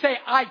many can say,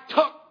 I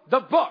took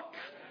the book?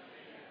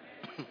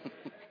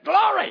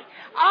 Glory!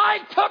 I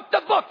took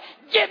the book.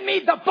 Give me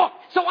the book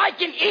so I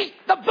can eat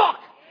the book.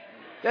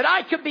 That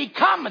I could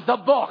become the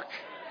book.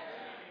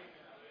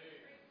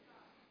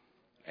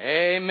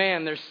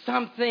 Amen. There's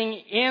something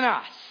in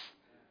us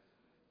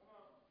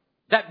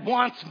that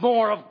wants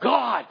more of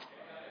God.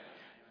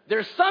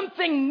 There's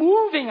something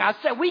moving us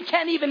that we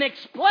can't even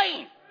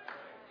explain.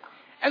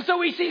 And so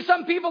we see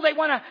some people, they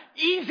want to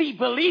easy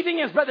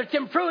believing, as Brother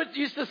Tim Pruitt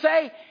used to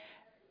say.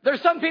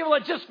 There's some people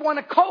that just want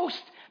to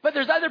coast, but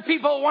there's other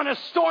people that want to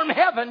storm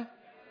heaven.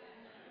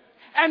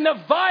 And the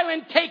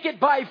violent take it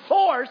by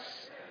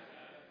force.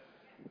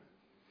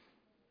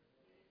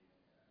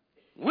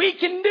 We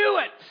can do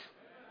it.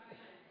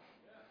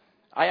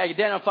 I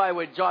identify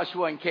with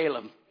Joshua and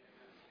Caleb.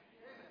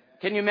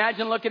 Can you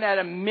imagine looking at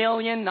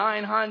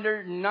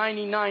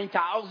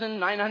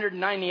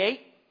 1,999,998?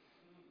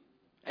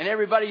 And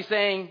everybody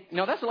saying,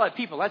 that's a lot of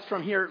people. That's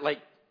from here, like,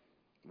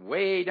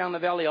 way down the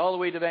valley, all the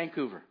way to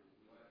Vancouver.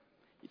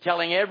 You're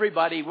telling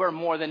everybody we're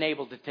more than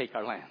able to take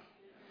our land.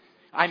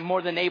 I'm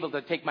more than able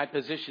to take my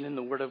position in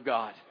the Word of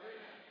God.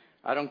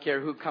 I don't care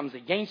who comes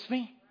against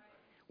me,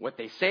 what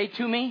they say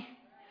to me,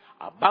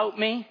 about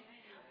me.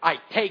 I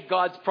take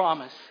God's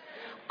promise.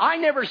 I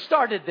never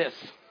started this.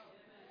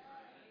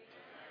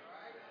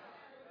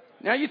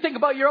 Now you think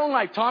about your own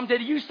life, Tom.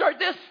 Did you start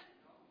this?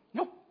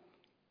 Nope.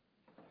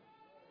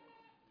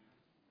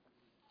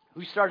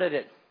 Who started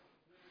it?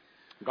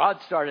 God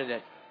started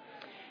it.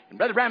 And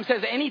Brother Branham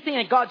says anything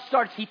that God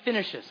starts, He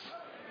finishes.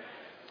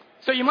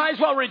 So you might as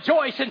well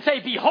rejoice and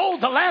say,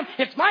 behold the Lamb.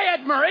 It's my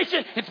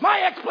admiration. It's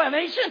my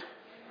explanation.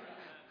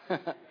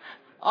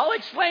 I'll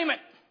exclaim it.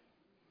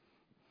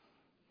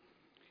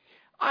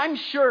 I'm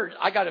sure,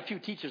 I got a few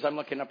teachers I'm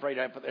looking up right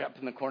up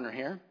in the corner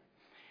here.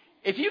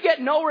 If you get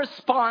no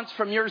response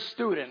from your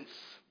students,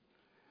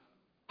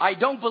 I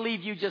don't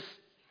believe you just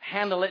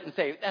handle it and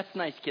say, that's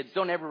nice, kids.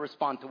 Don't ever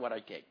respond to what I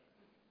take.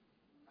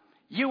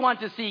 You want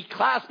to see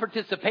class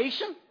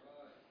participation?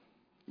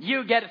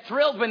 You get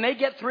thrilled when they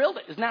get thrilled.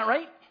 Isn't that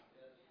right?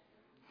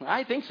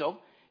 I think so.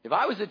 If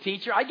I was a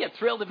teacher, I'd get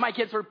thrilled if my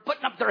kids were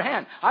putting up their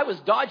hand. I was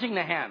dodging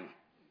the hand.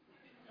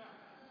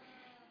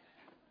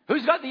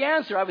 Who's got the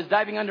answer? I was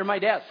diving under my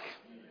desk.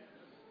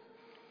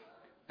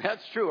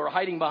 That's true, or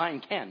hiding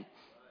behind Ken.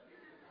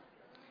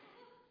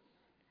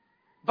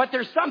 But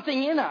there's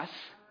something in us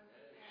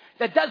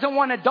that doesn't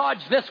want to dodge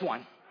this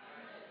one.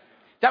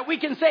 That we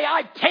can say,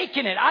 I've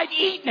taken it, I've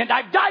eaten it,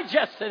 I've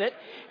digested it,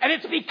 and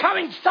it's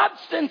becoming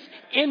substance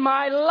in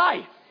my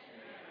life.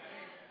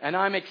 And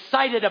I'm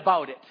excited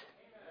about it.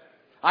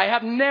 I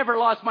have never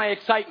lost my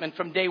excitement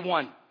from day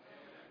one.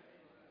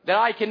 That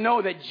I can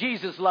know that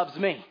Jesus loves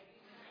me.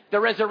 The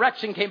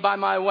resurrection came by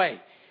my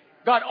way.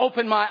 God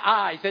opened my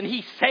eyes and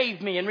He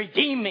saved me and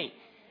redeemed me.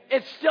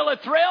 It's still a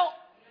thrill,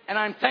 and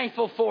I'm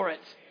thankful for it.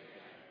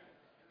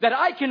 That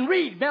I can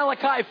read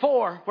Malachi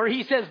 4 where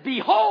He says,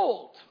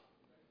 behold.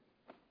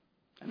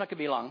 I'm not going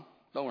to be long.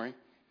 Don't worry.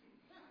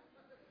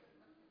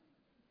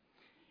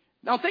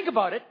 Now think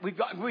about it.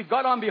 We've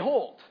got on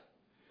behold.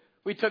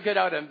 We took it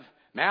out of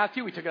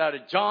Matthew. We took it out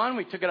of John.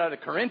 We took it out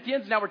of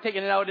Corinthians. Now we're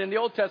taking it out in the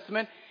Old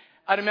Testament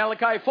out of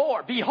Malachi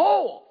 4.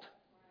 Behold.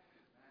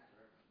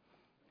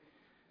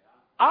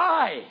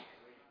 I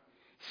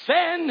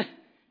send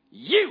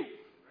you,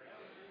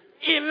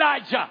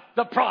 Elijah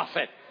the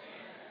prophet.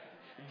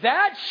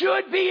 That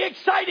should be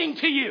exciting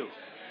to you.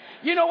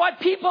 You know what?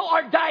 People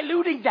are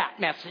diluting that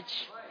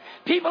message.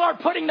 People are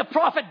putting the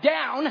prophet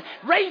down,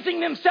 raising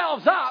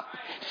themselves up,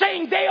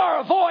 saying they are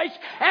a voice,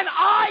 and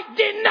I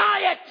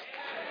deny it.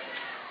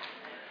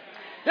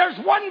 There's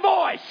one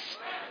voice.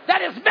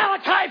 That is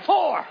Malachi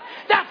 4.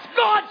 That's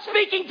God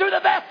speaking through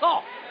the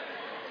vessel.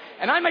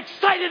 And I'm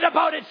excited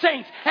about it,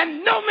 saints.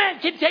 And no man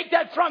can take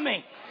that from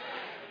me.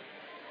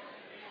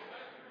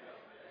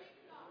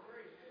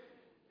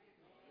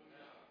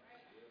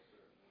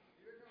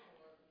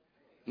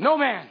 No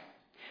man.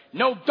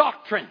 No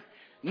doctrine.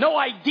 No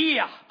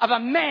idea of a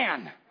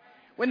man.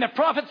 When the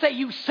prophets say,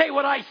 you say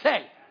what I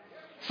say.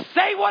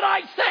 Say what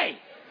I say.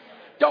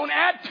 Don't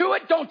add to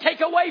it. Don't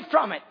take away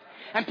from it.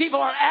 And people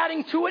are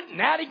adding to it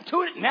and adding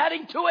to it and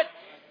adding to it.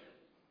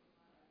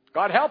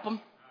 God help them.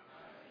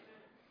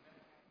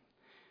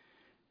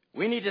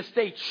 We need to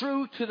stay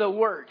true to the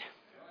Word.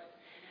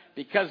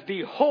 Because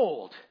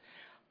behold,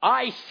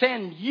 I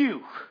send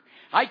you.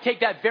 I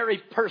take that very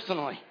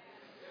personally.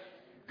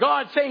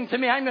 God saying to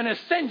me, I'm going to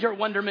send your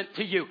wonderment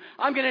to you.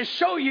 I'm going to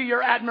show you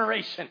your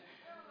admiration.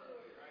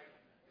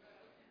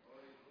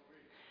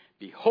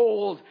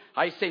 Behold,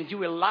 I send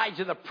you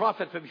Elijah the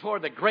prophet before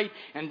the great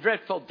and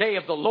dreadful day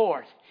of the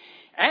Lord.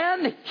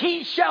 And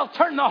he shall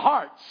turn the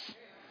hearts.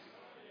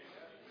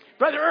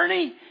 Brother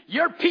Ernie,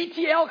 your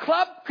PTL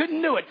club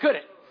couldn't do it, could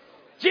it?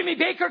 Jimmy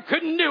Baker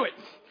couldn't do it.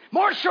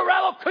 Morris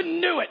Shirello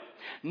couldn't do it.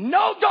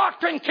 No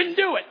doctrine can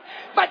do it.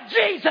 But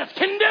Jesus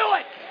can do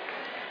it.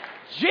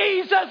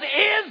 Jesus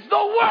is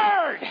the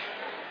Word.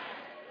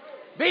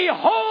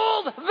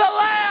 Behold the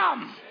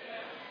Lamb.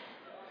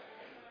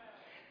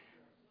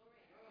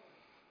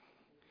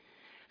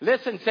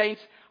 Listen,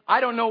 saints, I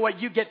don't know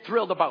what you get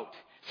thrilled about.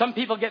 Some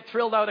people get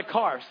thrilled out of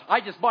cars.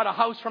 I just bought a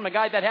house from a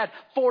guy that had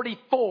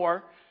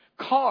 44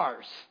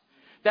 cars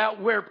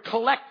that were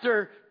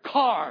collector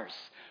cars.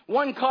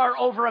 One car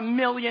over $1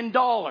 million.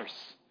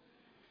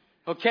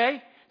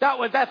 Okay?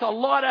 That's a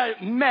lot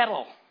of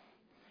metal.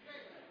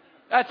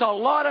 That's a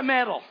lot of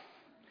metal.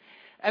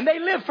 And they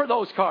live for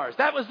those cars.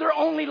 That was their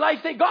only life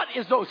they got,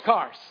 is those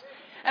cars.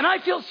 And I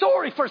feel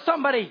sorry for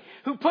somebody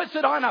who puts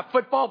it on a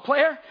football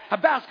player, a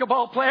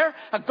basketball player,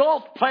 a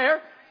golf player,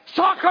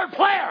 soccer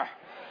player.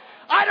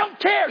 I don't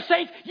care,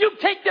 saints. You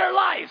take their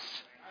lives.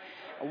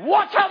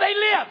 Watch how they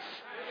live.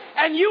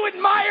 And you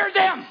admire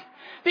them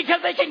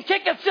because they can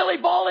kick a silly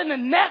ball in the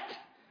net.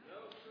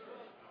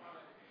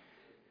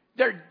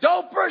 They're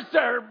dopers.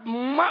 They're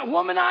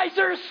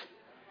womanizers.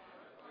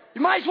 You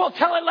might as well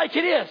tell it like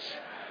it is.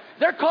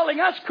 They're calling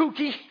us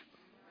kooky.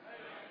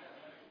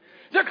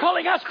 They're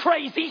calling us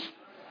crazy.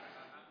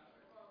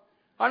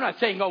 I'm not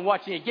saying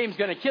watching a game is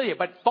going to kill you,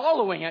 but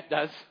following it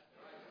does.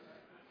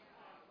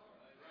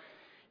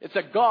 It's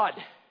a god.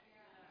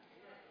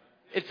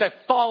 It's a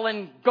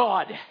fallen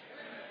god.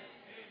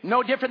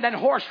 No different than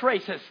horse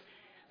races.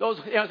 Those,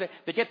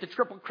 they get the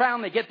Triple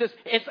Crown, they get this.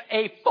 It's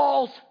a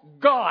false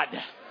god.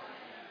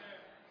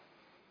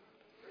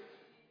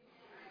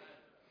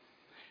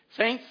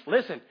 Saints,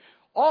 listen.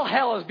 All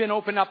hell has been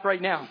opened up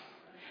right now.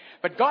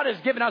 But God has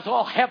given us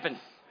all heaven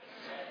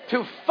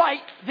to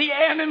fight the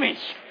enemy.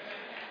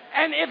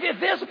 And if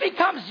this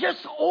becomes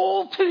just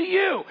old to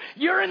you,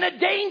 you're in a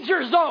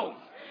danger zone.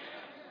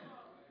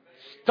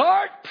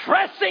 Start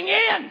pressing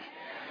in.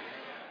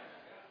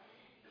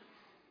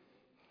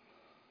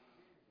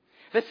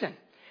 Listen,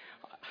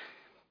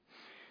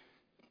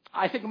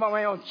 I think about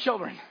my own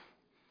children.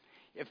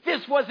 If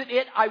this wasn't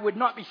it, I would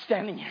not be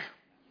standing here.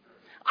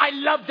 I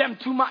love them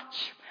too much.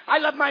 I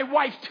love my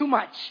wife too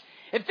much.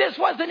 If this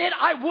wasn't it,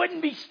 I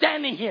wouldn't be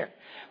standing here.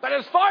 But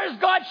as far as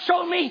God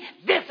showed me,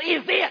 this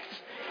is it.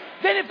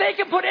 Then if they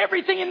can put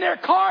everything in their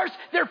cars,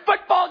 their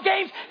football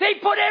games, they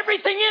put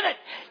everything in it.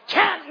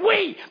 Can't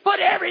we put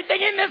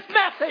everything in this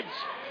message?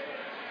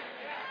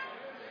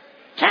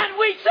 Can't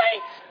we,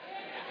 saints?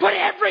 Put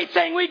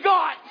everything we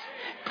got.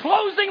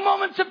 Closing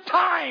moments of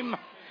time.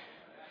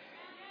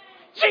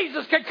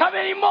 Jesus could come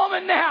any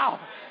moment now.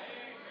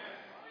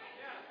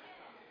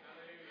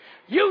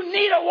 You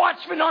need a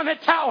watchman on the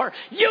tower.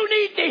 You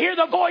need to hear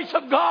the voice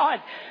of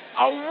God.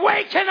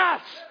 Awaken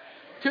us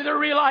to the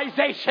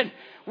realization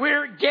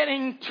we're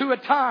getting to a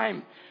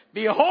time.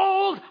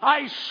 Behold,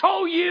 I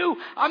show you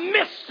a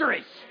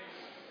mystery.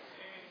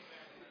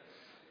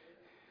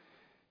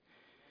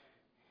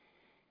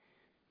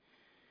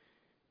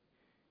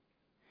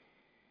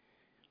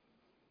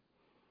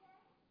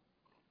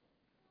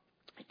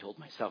 I told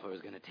myself I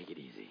was going to take it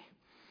easy.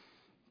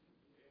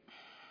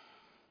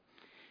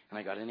 And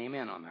I got an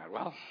amen on that.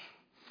 Well,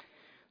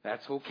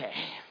 that's okay.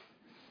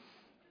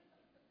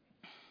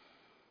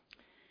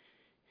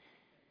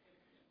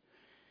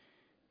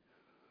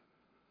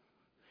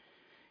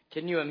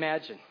 Can you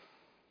imagine?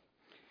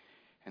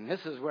 And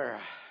this is where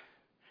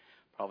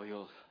probably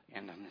we'll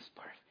end on this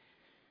part.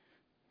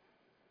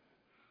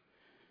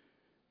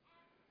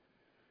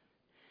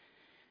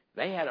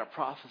 They had a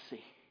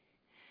prophecy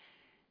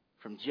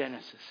from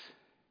Genesis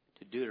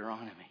to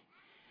Deuteronomy.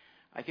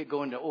 I could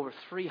go into over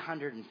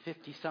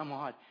 350 some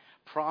odd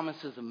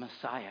promises of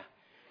Messiah.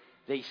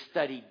 They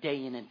studied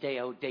day in and day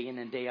out, day in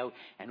and day out.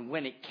 And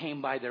when it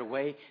came by their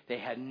way, they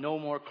had no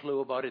more clue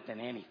about it than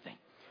anything.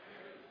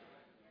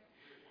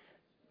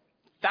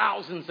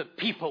 Thousands of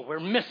people were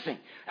missing.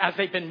 As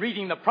they've been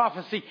reading the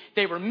prophecy,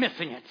 they were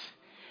missing it.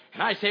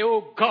 And I say,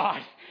 oh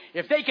God,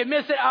 if they can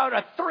miss it out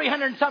of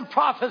 300 and some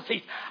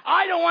prophecies,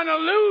 I don't want to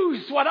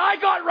lose what I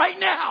got right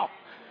now.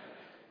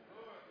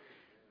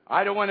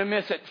 I don't want to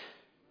miss it.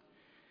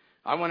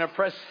 I want to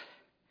press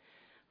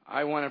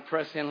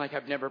in like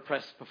I've never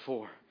pressed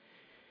before.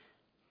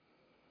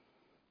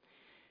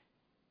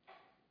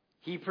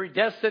 He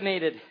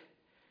predestinated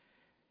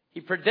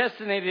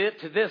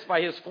it to this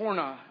by his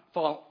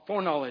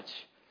foreknowledge.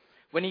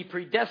 When he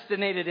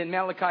predestinated in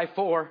Malachi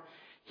 4,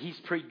 He's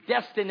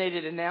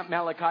predestinated in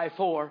Malachi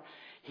 4.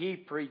 He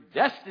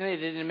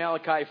predestinated in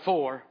Malachi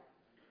 4.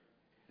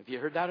 Have you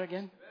heard that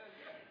again?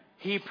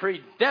 He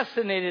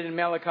predestinated in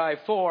Malachi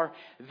 4.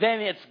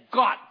 Then it's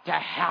got to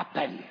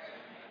happen.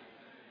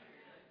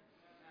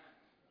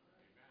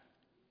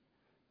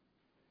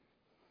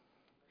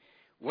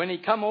 When he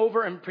come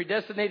over and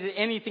predestinated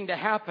anything to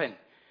happen,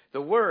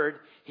 the Word,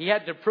 he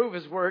had to prove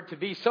his Word to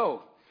be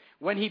so.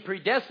 When he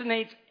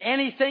predestinates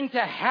anything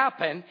to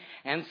happen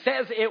and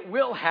says it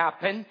will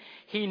happen,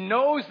 he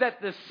knows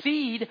that the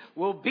seed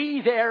will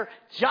be there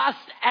just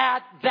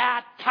at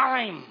that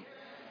time.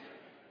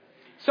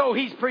 So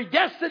he's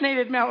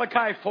predestinated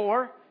Malachi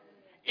 4.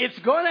 It's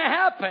going to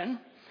happen.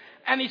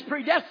 And he's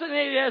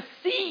predestinated a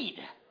seed.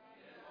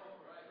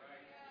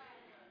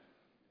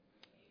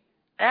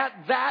 At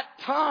that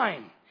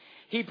time,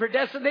 he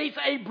predestinates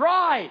a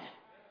bride.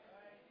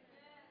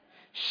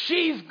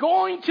 She's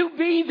going to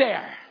be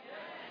there.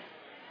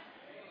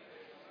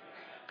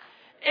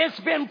 It's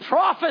been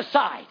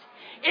prophesied.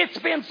 It's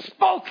been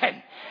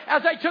spoken.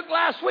 As I took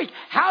last week,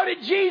 how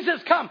did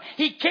Jesus come?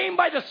 He came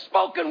by the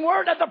spoken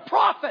word of the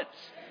prophets.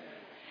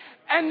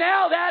 And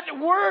now that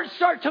word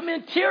starts to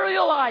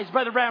materialize,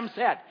 Brother Branham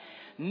said.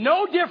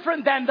 No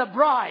different than the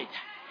bride.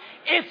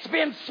 It's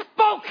been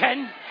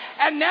spoken,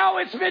 and now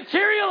it's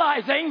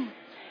materializing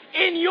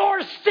in your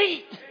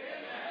seat.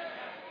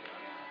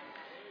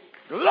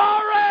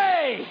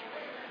 Glory!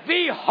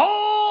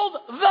 Behold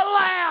the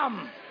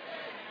Lamb.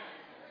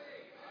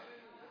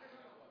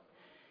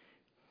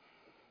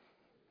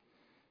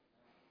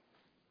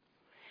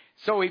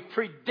 So he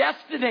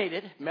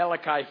predestinated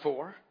Malachi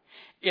 4.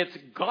 It's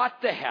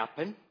got to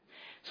happen.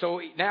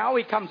 So now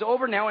he comes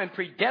over now and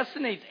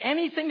predestinates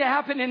anything to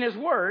happen in his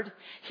word.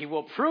 He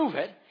will prove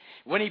it.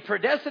 When he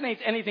predestinates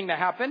anything to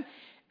happen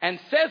and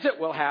says it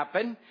will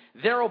happen,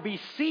 there will be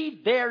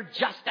seed there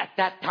just at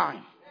that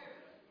time.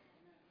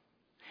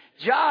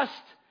 Just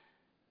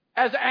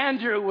as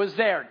Andrew was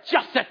there,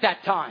 just at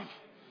that time.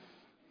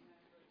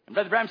 And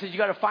Brother Branham says you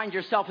got to find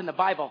yourself in the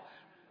Bible.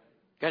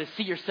 You got to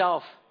see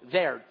yourself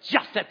there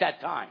just at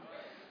that time.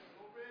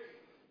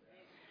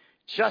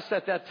 Just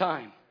at that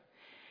time.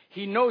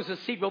 He knows the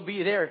seed will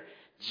be there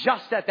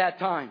just at that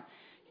time.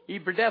 He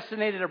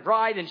predestinated a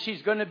bride and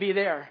she's going to be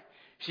there.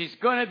 She's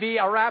going to be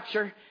a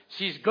rapture.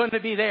 She's going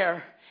to be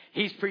there.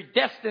 He's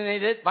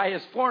predestinated by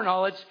his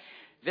foreknowledge.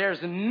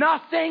 There's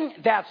nothing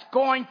that's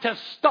going to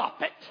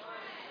stop it.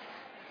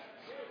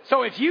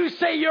 So if you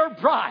say your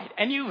bride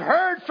and you've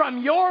heard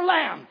from your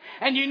Lamb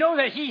and you know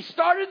that he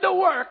started the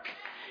work,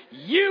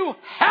 you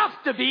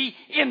have to be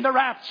in the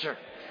rapture.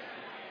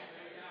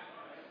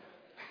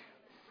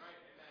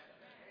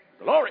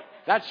 Glory.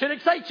 That should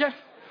excite you.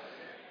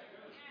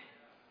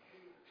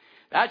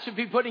 That should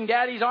be putting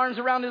Daddy's arms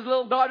around his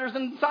little daughters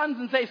and sons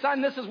and say,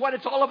 son, this is what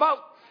it's all about.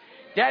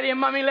 Daddy and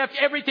Mommy left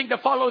everything to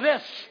follow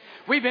this.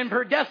 We've been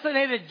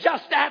predestinated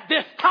just at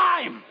this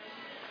time.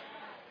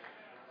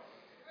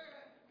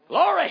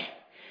 Glory.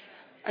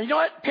 And you know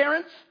what,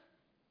 parents?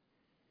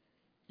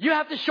 You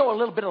have to show a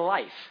little bit of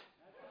life.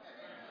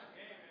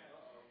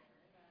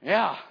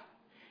 Yeah.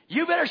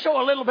 You better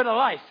show a little bit of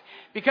life.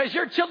 Because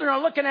your children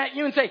are looking at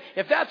you and say,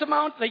 if that's the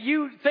amount that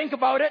you think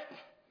about it,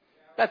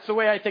 that's the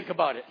way I think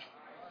about it.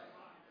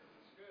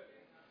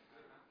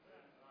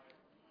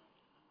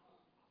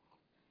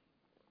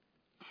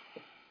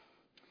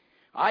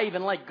 I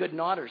even like good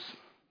nodders.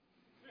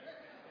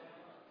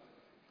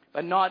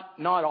 But not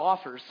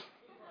offers.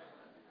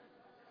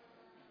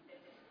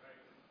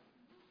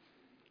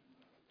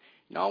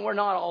 No, we're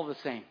not all the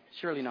same.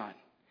 Surely not.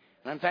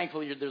 And I'm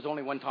thankful there's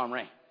only one Tom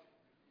Ray.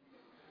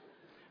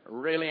 I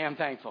really am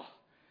thankful.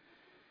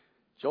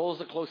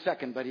 Joel's a close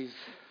second, but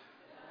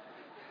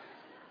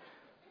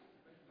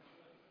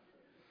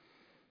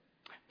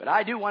But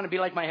I do want to be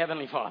like my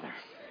Heavenly Father.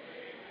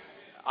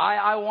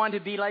 I want to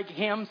be like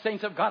Him,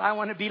 saints of God. I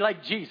want to be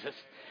like Jesus.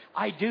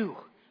 I do.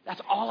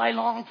 That's all I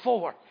long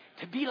for,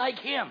 to be like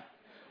Him.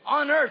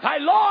 On earth, I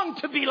long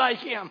to be like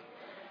Him.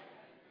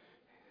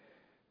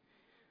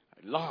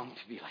 I long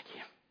to be like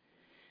Him.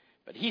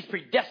 But He's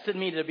predestined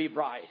me to be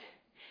bride.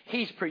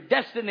 He's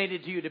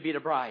predestinated you to be the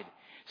bride.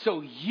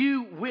 So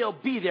you will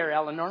be there,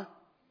 Eleanor.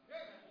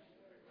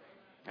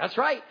 That's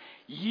right.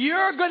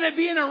 You're going to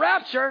be in a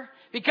rapture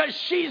because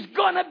she's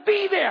going to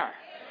be there.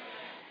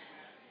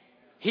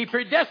 He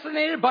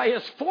predestinated by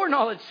His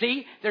foreknowledge.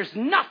 See, there's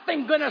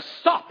nothing going to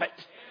stop it.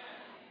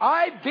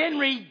 I've been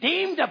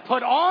redeemed to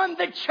put on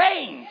the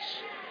change.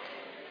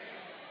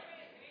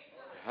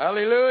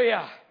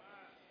 Hallelujah.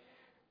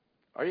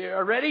 Are you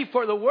ready?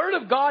 For the Word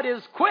of God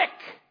is quick.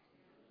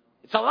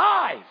 It's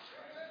alive.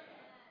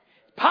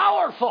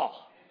 Powerful.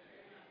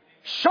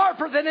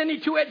 Sharper than any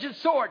two-edged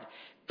sword.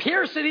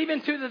 Piercing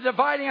even to the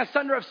dividing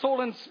asunder of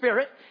soul and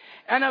spirit,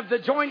 and of the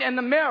joint and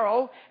the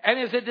marrow, and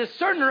is a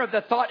discerner of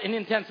the thought and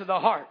intents of the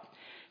heart.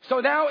 So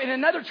now in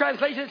another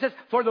translation it says,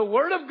 for the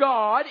Word of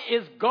God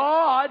is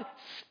God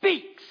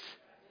speaks.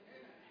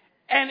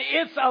 And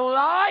it's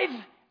alive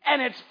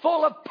and it's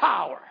full of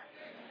power.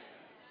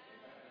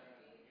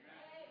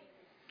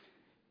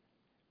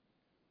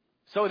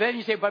 So then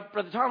you say, but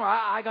Brother Tom,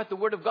 I got the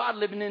Word of God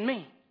living in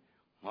me.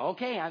 Well,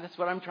 okay, that's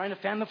what I'm trying to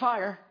fan the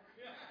fire.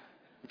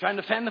 I'm trying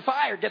to fan the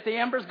fire, get the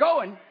embers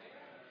going.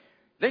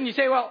 Then you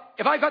say, well,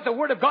 if I got the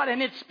Word of God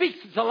and it speaks,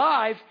 it's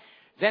alive,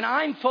 then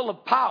I'm full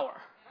of power.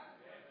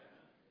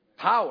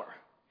 Power.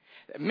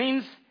 It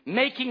means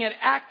making it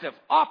active,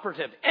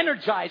 operative,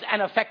 energized,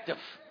 and effective.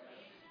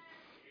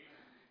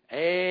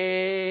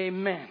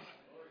 Amen.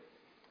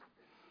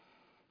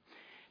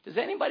 Does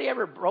anybody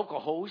ever broke a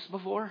hose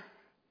before?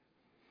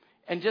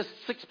 And just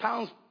 6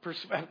 pounds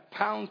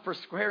per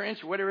square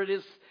inch, or whatever it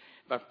is,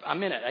 a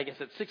minute. I guess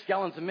it's 6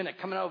 gallons a minute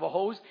coming out of a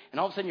hose. And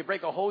all of a sudden you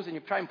break a hose and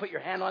you try and put your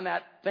hand on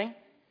that thing.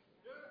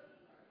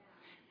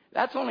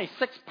 That's only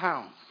 6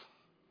 pounds.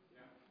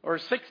 Or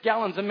 6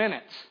 gallons a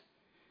minute.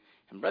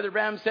 And Brother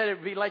Branham said it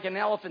would be like an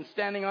elephant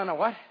standing on a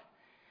what?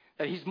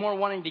 That he's more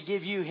wanting to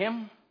give you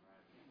him.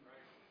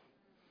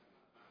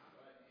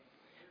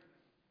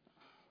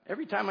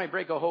 Every time I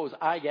break a hose,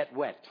 I get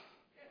wet.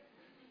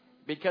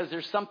 Because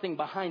there's something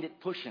behind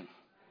it pushing.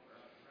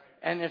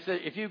 And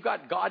if you've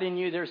got God in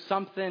you, there's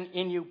something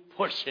in you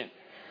pushing.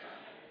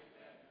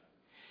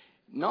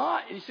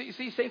 You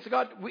see, saints of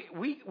God,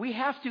 we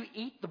have to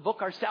eat the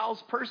book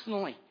ourselves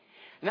personally.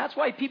 And that's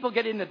why people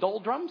get in the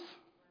doldrums.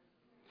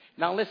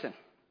 Now listen,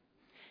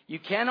 you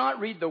cannot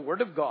read the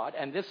Word of God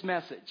and this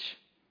message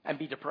and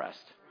be depressed.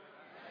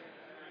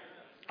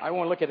 I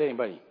won't look at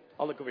anybody.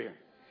 I'll look over here.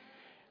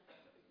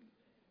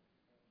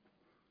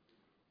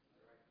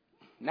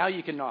 Now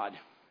you can nod.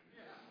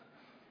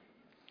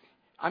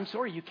 I'm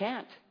sorry, you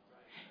can't.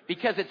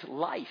 Because it's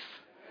life.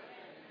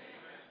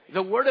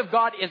 The Word of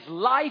God is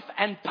life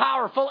and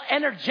powerful,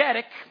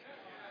 energetic.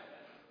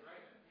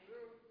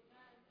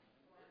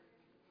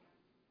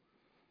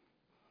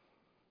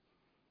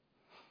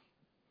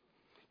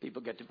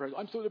 People get depressed.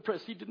 I'm so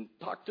depressed. He didn't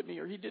talk to me,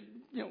 or he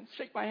didn't,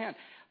 shake my hand.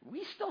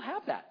 We still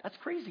have that. That's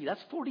crazy.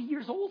 That's 40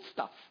 years old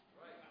stuff.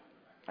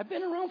 I've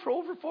been around for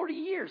over 40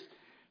 years.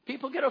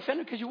 People get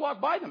offended because you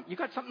walk by them. You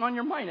got something on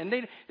your mind,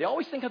 and they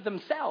always think of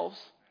themselves.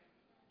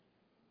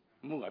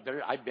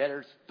 I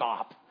better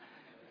stop.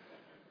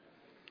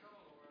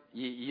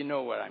 You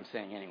know what I'm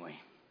saying anyway.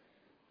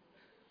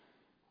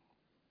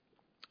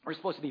 We're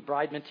supposed to be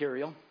bride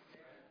material,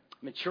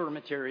 mature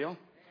material.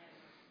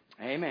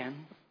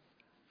 Amen.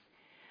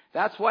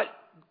 That's what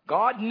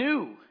God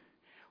knew.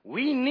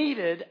 We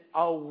needed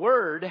a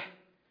word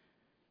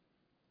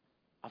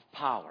of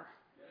power.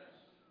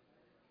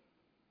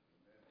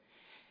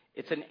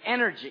 It's an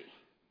energy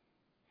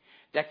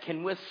that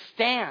can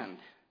withstand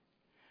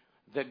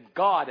the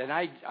God. And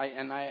I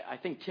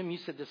think, Tim, you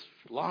said this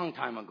a long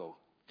time ago,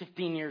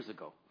 15 years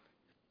ago.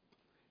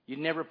 You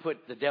never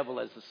put the devil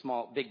as a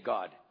big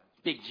God,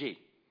 big G,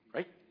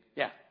 right?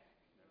 Yeah.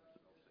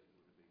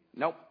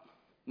 Nope,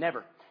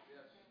 never.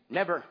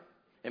 Never.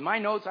 In my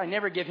notes, I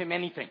never give him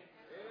anything.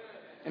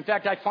 In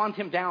fact, I font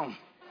him down.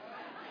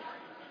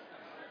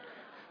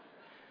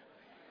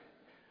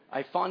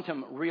 I font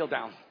him real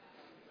down.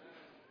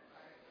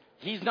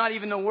 He's not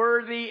even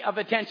worthy of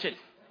attention.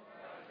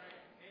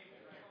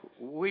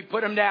 We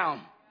put him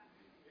down.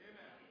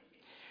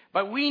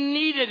 But we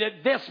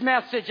needed this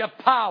message of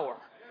power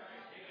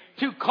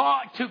to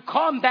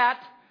combat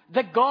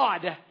the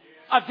God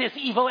of this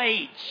evil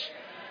age.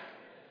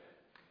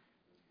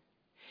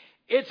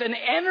 It's an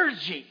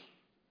energy.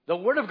 The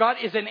Word of God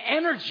is an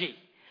energy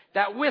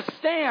that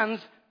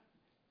withstands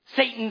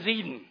Satan's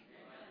Eden.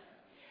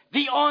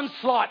 The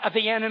onslaught of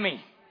the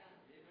enemy.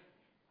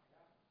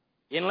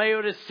 In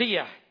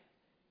Laodicea,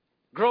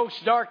 gross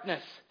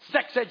darkness,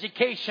 sex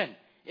education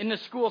in the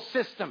school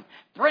system,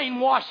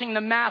 brainwashing the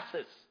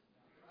masses.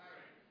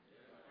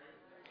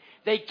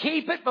 They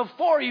keep it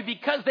before you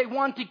because they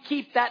want to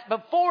keep that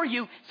before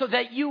you so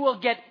that you will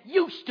get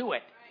used to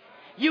it.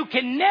 You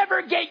can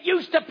never get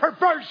used to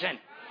perversion.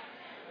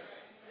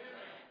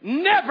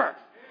 Never.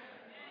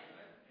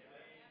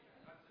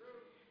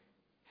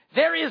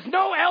 There is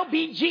no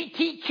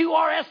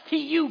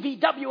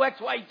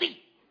LBGTQRSTUVWXYZ.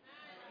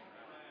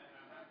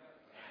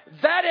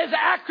 That is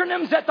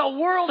acronyms that the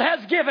world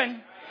has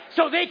given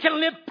so they can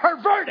live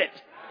perverted.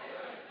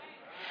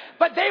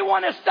 But they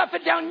want to stuff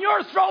it down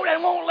your throat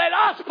and won't let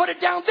us put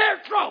it down their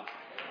throat.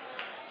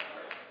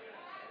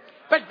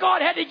 But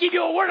God had to give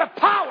you a word of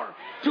power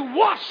to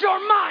wash your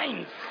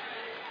minds.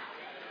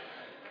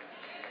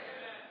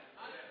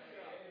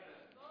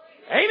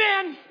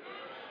 Amen.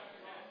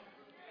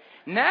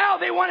 Now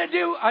they want to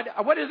do,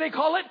 what do they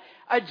call it?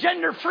 A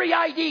gender-free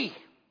ID.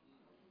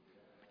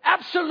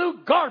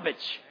 Absolute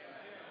garbage.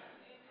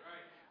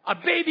 A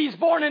baby's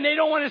born and they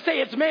don't want to say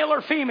it's male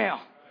or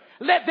female.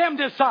 Let them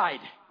decide.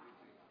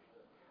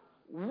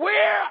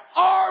 Where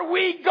are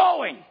we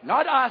going?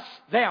 Not us,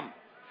 them.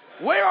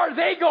 Where are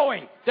they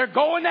going? They're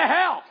going to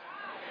hell.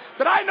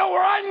 But I know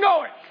where I'm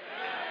going.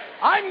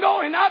 I'm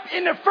going up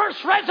in the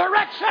first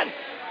resurrection.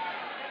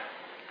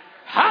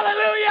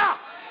 Hallelujah.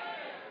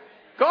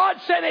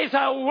 God said it's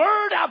a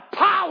word of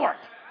power.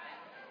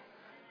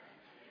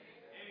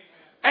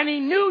 And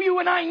He knew you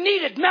and I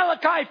needed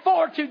Malachi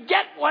 4 to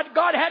get what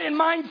God had in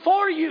mind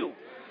for you.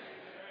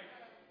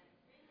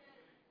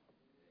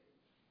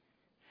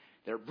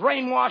 They're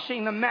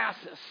brainwashing the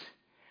masses.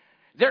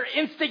 They're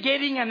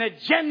instigating an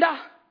agenda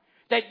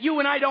that you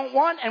and I don't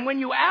want. And when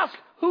you ask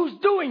who's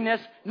doing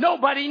this,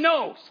 nobody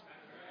knows.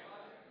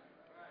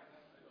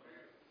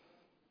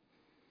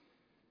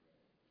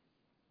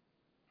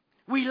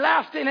 We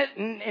laughed in it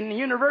in the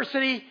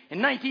university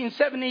in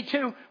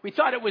 1972. We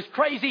thought it was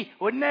crazy. It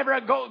would never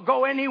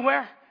go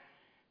anywhere.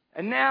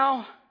 And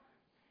now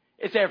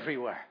it's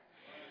everywhere.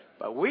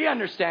 But we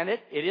understand it.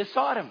 It is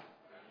Sodom.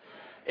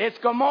 It's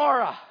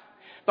Gomorrah.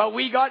 But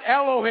we got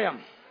Elohim.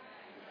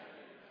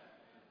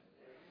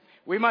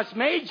 We must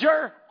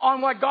major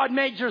on what God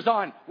majors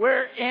on.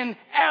 We're in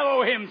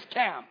Elohim's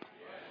camp.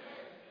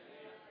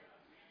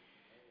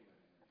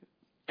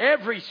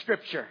 Every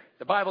scripture,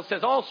 the Bible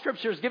says, all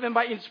scripture is given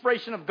by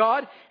inspiration of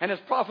God and is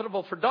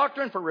profitable for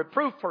doctrine, for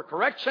reproof, for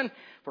correction,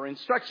 for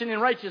instruction in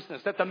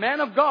righteousness, that the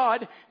man of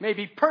God may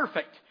be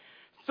perfect,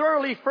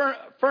 thoroughly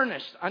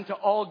furnished unto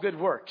all good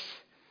works.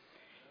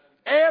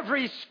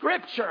 Every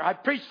scripture, I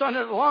preached on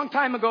it a long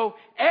time ago,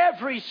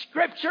 every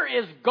scripture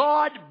is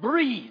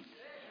God-breathed.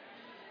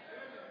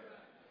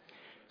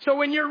 So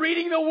when you're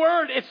reading the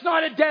Word, it's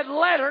not a dead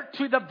letter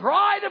to the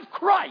bride of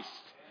Christ.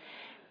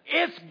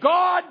 It's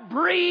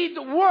God-breathed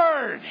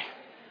Word.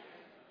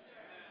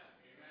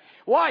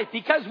 Why?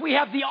 Because we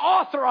have the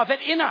author of it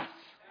in us.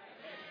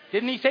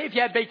 Didn't he say if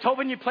you had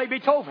Beethoven, you'd play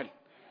Beethoven?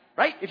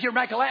 Right? If you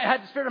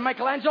had the spirit of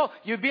Michelangelo,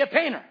 you'd be a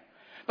painter.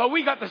 But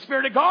we got the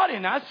Spirit of God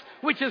in us,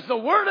 which is the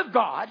Word of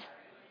God.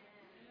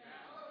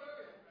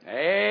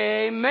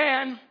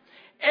 Amen.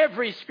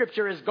 Every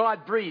scripture is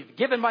God-breathed,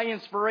 given by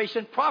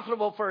inspiration,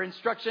 profitable for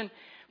instruction,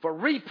 for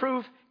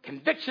reproof,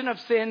 conviction of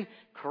sin,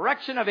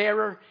 correction of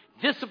error,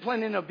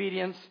 discipline in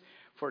obedience,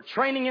 for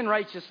training in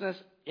righteousness,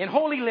 in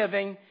holy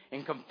living,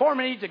 in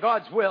conformity to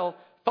God's will,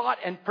 thought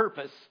and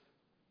purpose,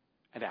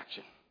 and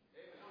action.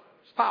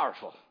 It's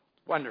powerful.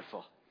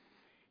 Wonderful.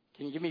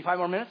 Can you give me 5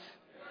 more minutes?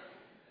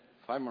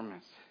 5 more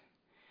minutes.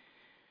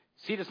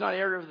 Seed is not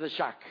heir of the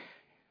shock.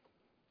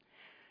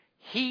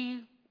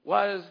 He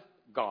was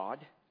God,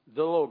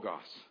 the Logos,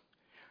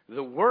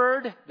 the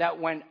Word that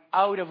went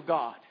out of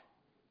God.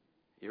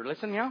 You're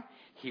listening now?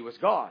 He was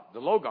God, the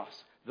Logos,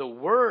 the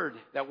Word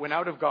that went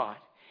out of God.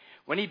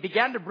 When he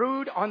began to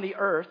brood on the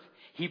earth,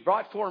 he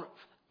brought forth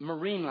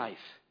marine life.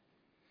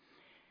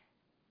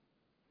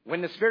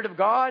 When the Spirit of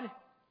God,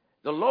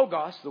 the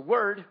Logos, the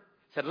Word,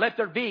 said, let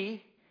there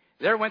be,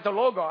 there went the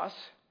Logos,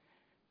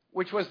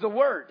 which was the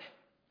Word.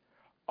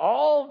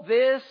 All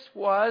this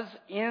was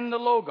in the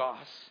Logos.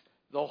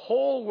 The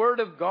whole Word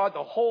of God,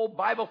 the whole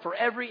Bible for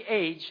every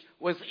age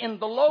was in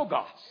the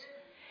Logos.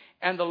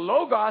 And the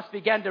Logos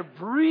began to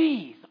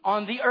breathe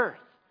on the earth.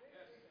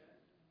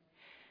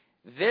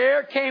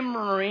 There came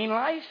marine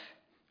life,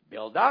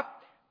 build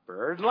up,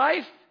 bird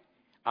life,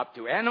 up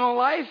to animal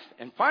life.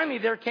 And finally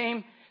there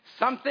came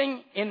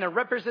something in the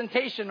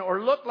representation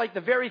or looked like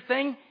the very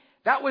thing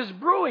that was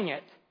brewing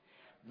it,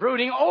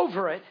 brooding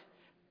over it.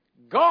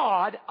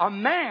 God, a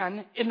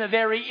man in the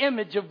very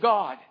image of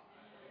God.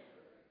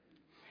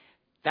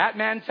 That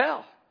man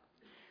fell.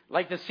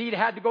 Like the seed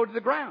had to go to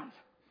the ground.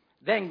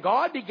 Then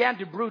God began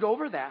to brood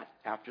over that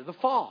after the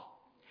fall.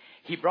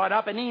 He brought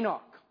up an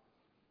Enoch.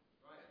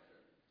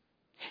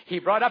 He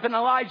brought up an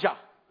Elijah.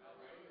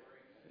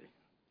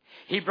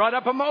 He brought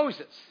up a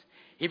Moses.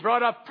 He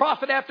brought up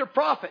prophet after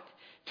prophet,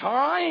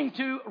 trying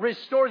to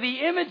restore the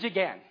image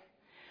again.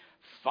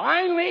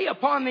 Finally,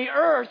 upon the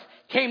earth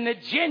came the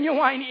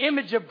genuine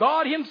image of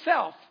God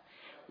himself,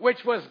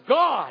 which was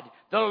God,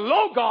 the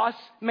Logos,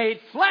 made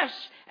flesh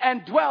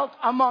and dwelt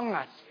among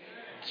us.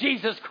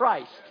 Jesus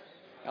Christ.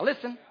 Now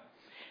listen.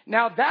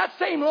 Now that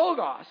same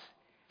Logos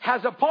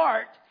has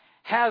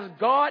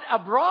got a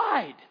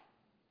bride.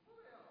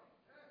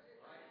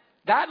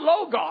 That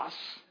Logos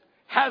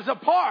has a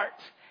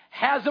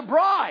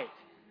bride.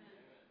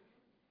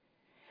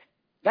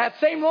 That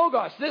same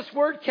Logos, this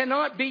word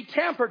cannot be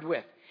tampered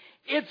with.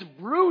 It's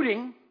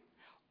brooding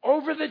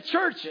over the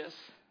churches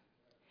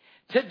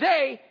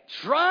today,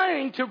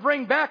 trying to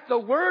bring back the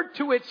Word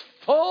to its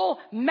full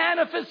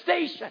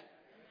manifestation.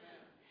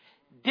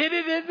 Did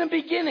it in the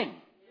beginning?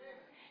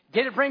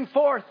 Did it bring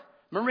forth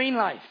marine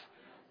life,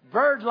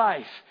 bird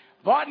life,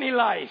 botany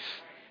life?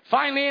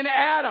 Finally in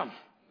Adam.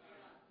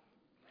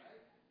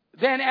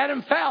 Then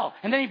Adam fell,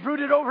 and then he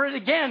brooded over it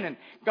again, and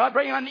God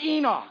brought on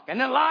Enoch, and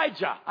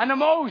Elijah, and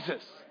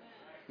Moses.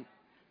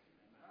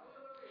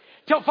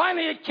 Till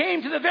finally it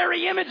came to the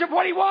very image of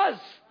what he was.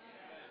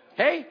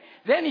 Okay?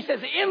 Then he says,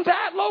 in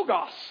that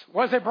Logos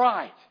was a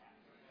bride.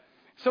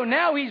 So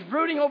now he's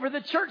brooding over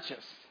the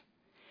churches.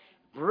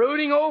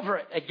 Brooding over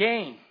it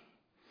again.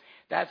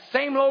 That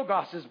same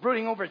Logos is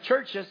brooding over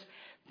churches,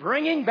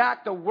 bringing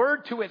back the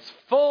Word to its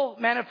full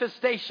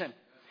manifestation.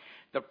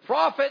 The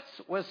prophets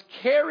was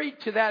carried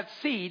to that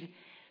seed.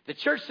 The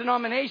church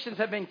denominations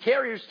have been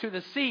carriers to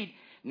the seed.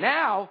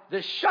 Now,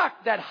 the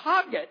shuck that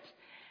hugged it,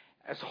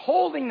 as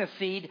holding the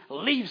seed,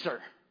 leaves her.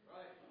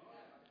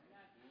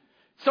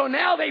 So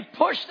now they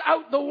pushed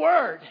out the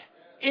Word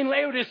in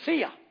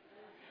Laodicea.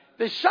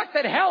 The shuck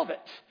that held it,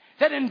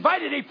 that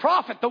invited a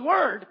prophet, the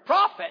Word,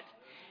 prophet,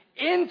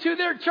 into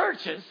their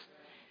churches,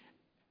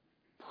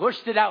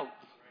 pushed it out.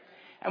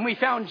 And we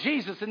found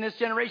Jesus in this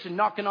generation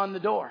knocking on the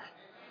door.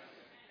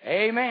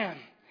 Amen.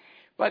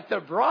 But the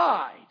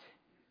bride,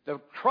 the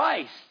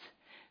Christ,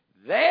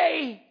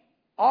 they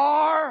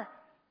are...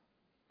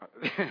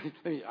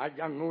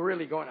 I'm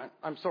really going...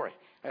 I'm sorry.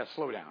 I got to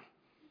slow down.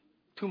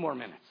 2 more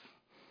minutes.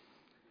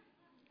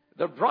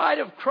 The bride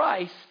of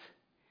Christ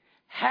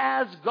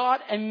has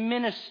got a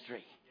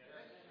ministry.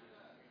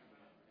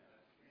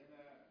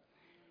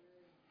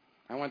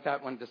 I want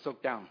that one to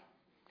soak down,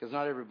 because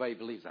not everybody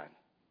believes that.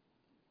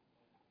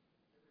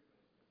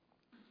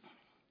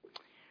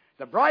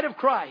 The bride of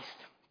Christ,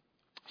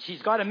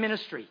 she's got a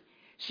ministry.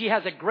 She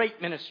has a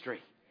great ministry.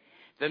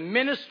 The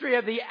ministry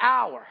of the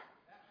hour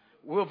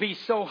will be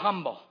so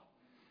humble.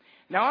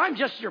 Now, I'm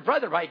just your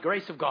brother by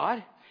grace of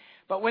God.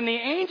 But when the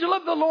angel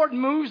of the Lord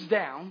moves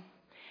down,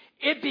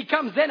 it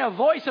becomes then a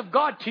voice of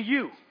God to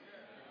you.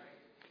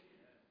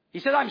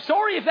 He said, I'm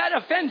sorry if that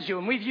offends you.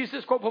 And we've used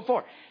this quote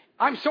before.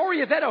 I'm sorry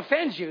if that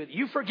offends you.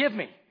 You forgive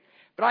me.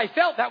 But I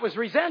felt that was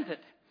resented.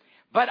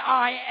 But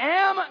I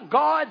am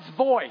God's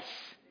voice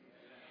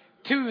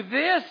to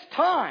this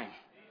time.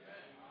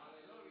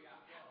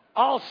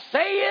 I'll say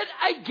it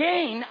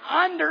again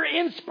under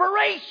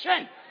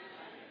inspiration.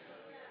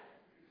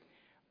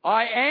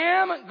 I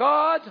am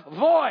God's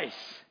voice.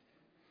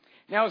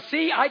 Now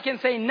see, I can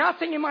say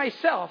nothing in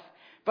myself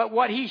but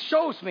what He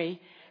shows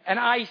me, and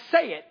I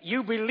say it.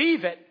 You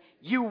believe it.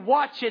 You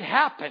watch it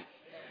happen.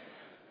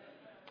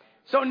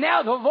 So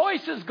now the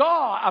voice of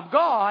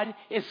God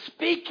is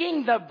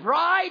speaking the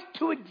bride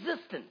to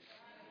existence.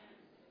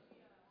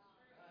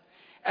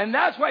 And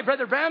that's why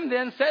Brother Branham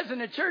then says in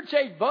the Church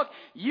Age book,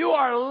 you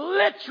are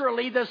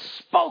literally the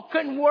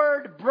spoken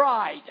word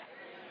bride.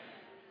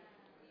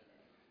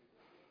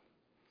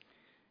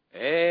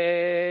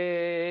 Amen.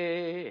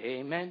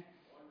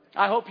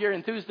 I hope you're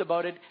enthused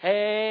about it.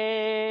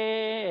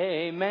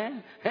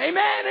 Amen.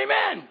 Amen.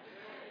 Amen.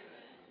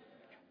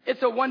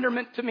 It's a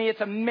wonderment to me.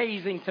 It's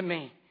amazing to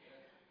me.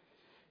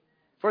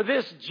 For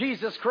this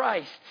Jesus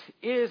Christ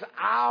is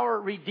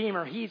our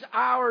Redeemer. He's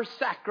our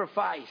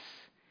sacrifice.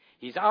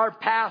 He's our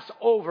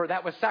Passover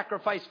that was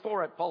sacrificed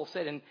for it, Paul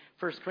said in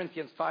 1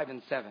 Corinthians 5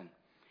 and 7.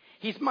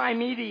 He's my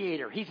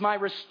mediator. He's my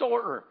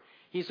restorer.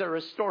 He's a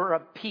restorer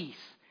of peace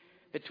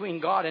between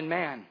God and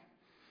man.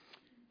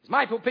 He's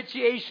my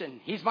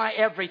propitiation. He's my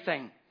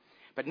everything.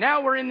 But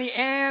now we're in the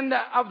end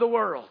of the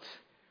world.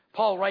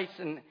 Paul writes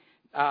in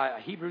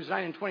Hebrews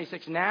 9 and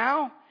 26,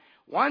 now,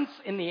 once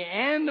in the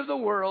end of the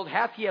world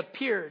hath He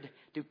appeared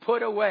to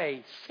put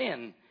away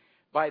sin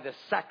by the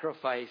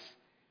sacrifice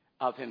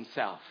of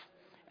Himself.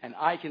 And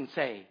I can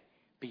say,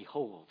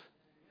 behold,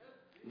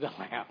 the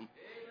Lamb.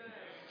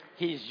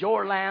 He's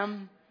your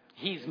Lamb.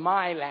 He's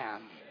my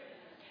Lamb.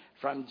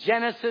 From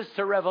Genesis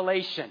to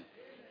Revelation,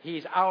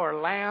 He's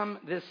our Lamb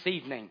this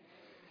evening.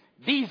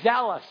 Be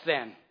zealous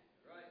then.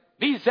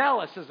 Be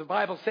zealous, as the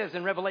Bible says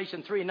in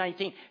Revelation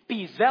 3:19.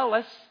 Be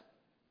zealous,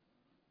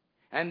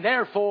 and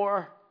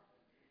therefore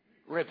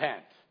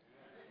repent.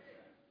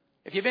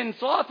 If you've been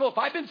slothful, if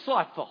I've been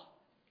slothful,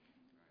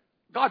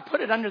 God put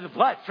it under the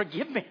blood.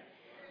 Forgive me.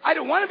 I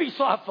don't want to be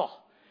slothful.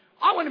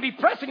 I want to be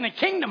pressing the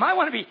kingdom. I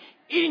want to be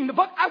eating the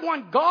book. I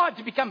want God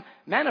to become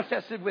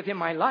manifested within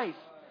my life.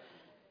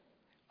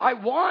 I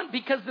want,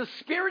 because the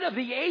spirit of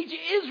the age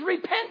is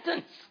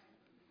repentance.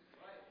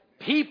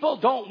 People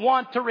don't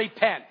want to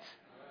repent.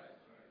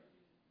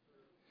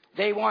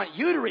 They want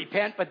you to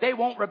repent, but they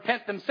won't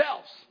repent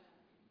themselves.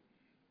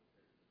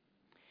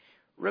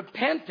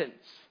 Repentance.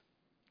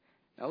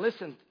 Now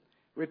listen,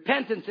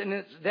 repentance in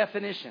its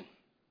definition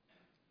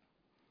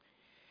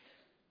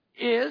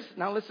is,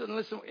 now listen,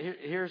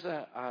 here's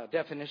a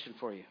definition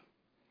for you.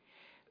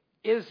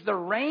 Is the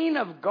reign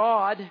of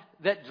God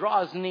that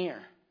draws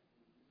near.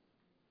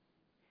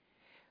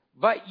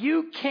 But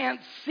you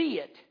can't see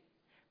it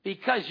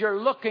because you're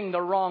looking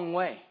the wrong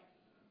way.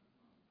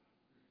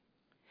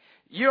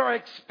 You're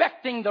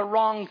expecting the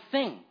wrong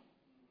thing.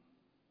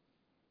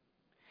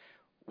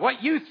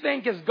 What you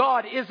think is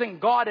God isn't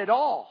God at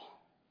all.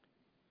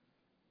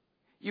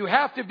 You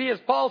have to be, as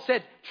Paul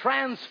said,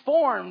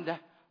 transformed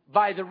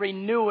by the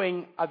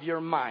renewing of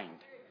your mind.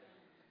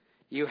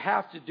 You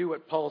have to do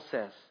what Paul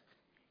says.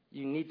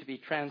 You need to be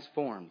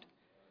transformed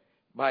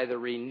by the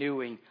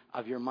renewing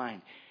of your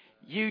mind.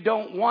 You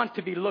don't want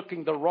to be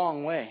looking the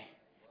wrong way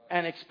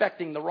and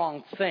expecting the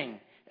wrong thing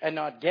and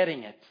not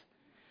getting it.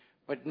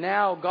 But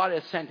now God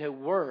has sent a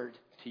word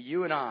to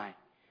you and I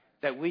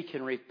that we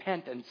can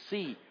repent and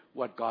see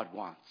what God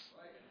wants.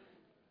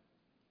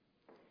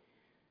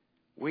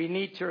 We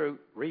need to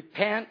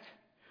repent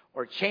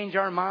or change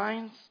our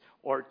minds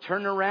or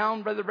turn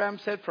around, Brother Branham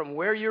said, from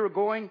where you're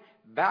going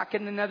back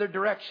in another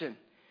direction.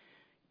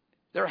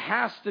 There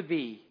has to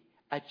be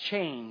a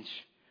change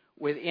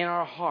within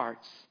our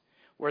hearts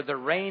where the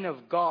reign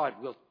of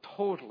God will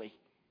totally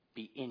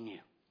be in you.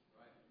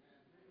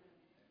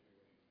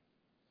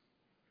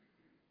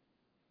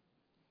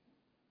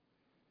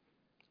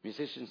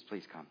 Musicians,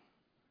 please come.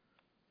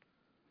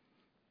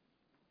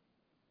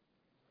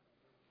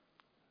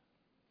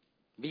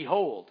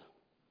 Behold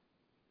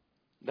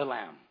the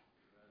Lamb.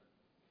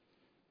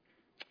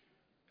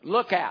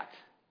 Look at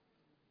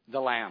the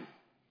Lamb.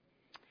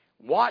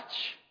 Watch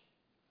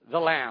the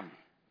Lamb.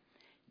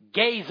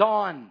 Gaze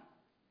on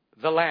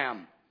the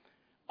Lamb.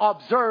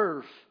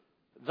 Observe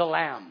the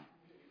Lamb.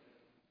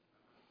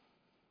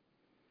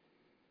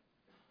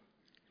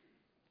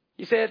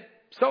 He said,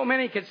 so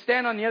many could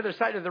stand on the other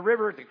side of the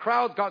river. The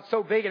crowds got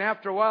so big, and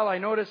after a while I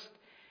noticed,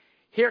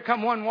 here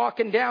come one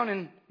walking down,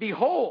 and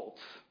behold.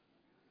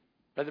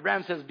 Brother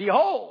Branham says,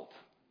 behold.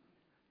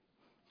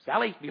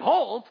 Sally,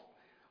 behold.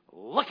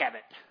 Look at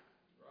it.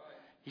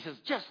 He says,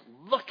 just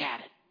look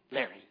at it,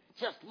 Larry.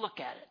 Just look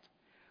at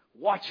it.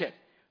 Watch it.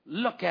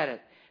 Look at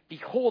it.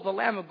 Behold the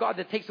Lamb of God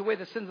that takes away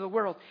the sins of the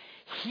world.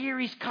 Here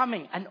he's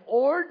coming. An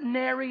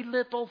ordinary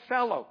little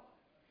fellow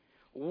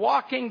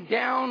walking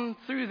down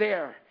through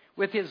there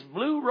with his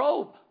blue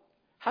robe.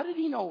 How did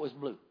he know it was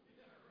blue?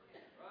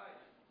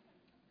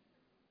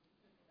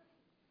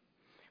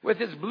 With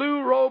his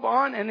blue robe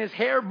on and his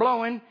hair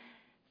blowing,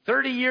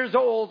 30 years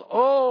old.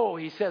 Oh,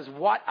 he says,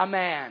 what a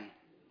man.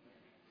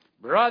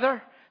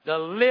 Brother, the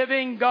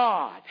living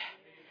God.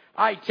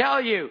 I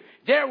tell you,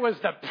 there was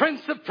the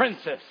Prince of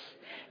Princes.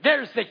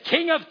 There's the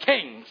King of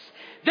Kings.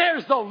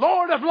 There's the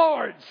Lord of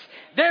Lords.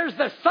 There's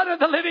the Son of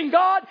the living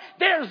God.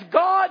 There's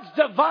God's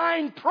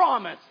divine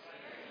promise.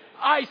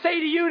 I say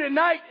to you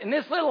tonight in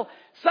this little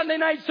Sunday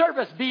night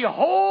service,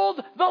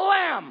 behold the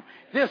Lamb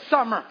this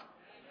summer.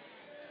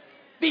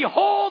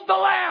 Behold the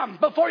Lamb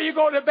before you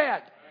go to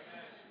bed.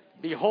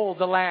 Behold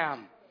the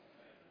Lamb.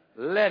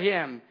 Let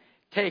him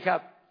take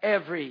up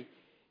every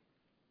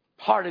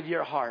part of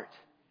your heart.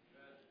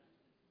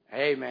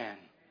 Amen.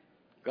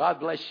 God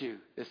bless you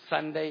this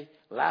Sunday,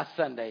 last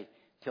Sunday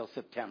till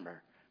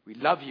September. We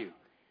love you.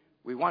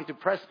 We want to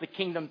press the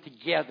kingdom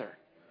together.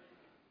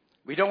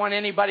 We don't want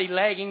anybody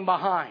lagging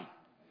behind.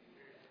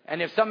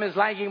 And if some is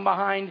lagging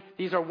behind,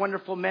 these are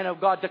wonderful men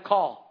of God to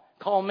call.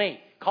 Call me.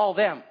 Call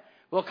them.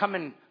 We'll come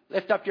and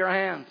lift up your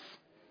hands.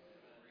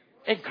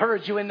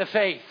 Encourage you in the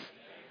faith.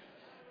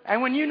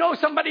 And when you know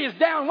somebody is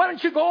down, why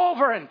don't you go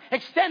over and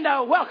extend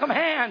a welcome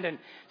hand and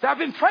say, I've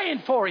been praying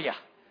for you.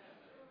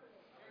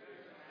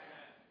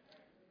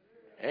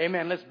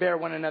 Amen. Let's bear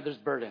one another's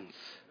burdens.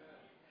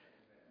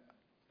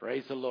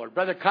 Praise the Lord.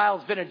 Brother Kyle,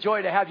 it's been a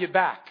joy to have you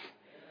back.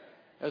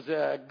 It was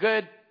a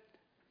good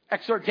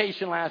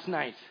exhortation last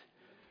night.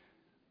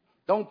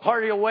 Don't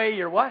party away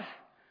your what?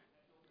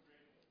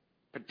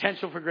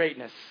 Potential for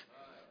greatness.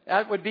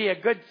 That would be a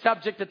good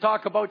subject to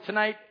talk about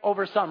tonight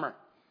over summer.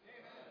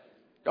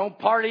 Don't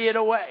party it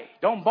away.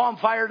 Don't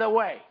bonfire it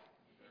away.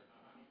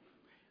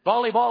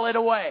 Volleyball it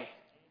away.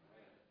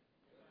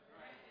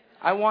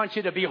 I want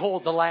you to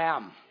behold the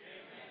Lamb.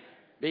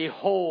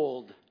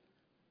 Behold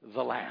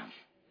the Lamb.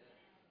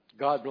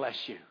 God bless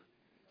you.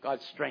 God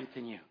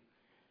strengthen you.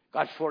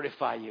 God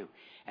fortify you.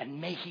 And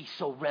may He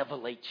so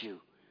revelate you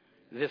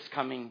this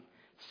coming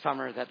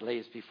summer that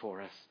lays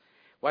before us.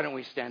 Why don't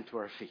we stand to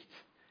our feet?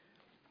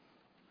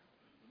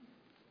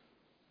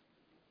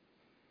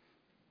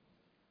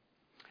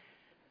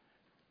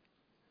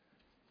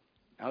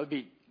 Now,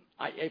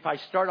 if I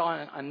start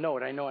on a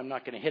note, I know I'm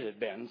not going to hit it,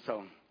 Ben.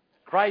 So,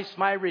 Christ,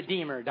 my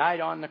Redeemer, died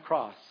on the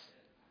cross.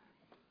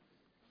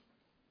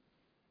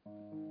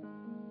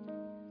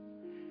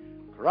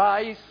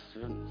 Christ,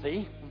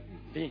 see,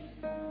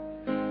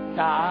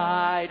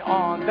 died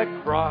on the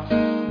cross,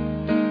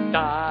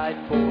 died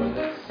for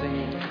the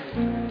sin.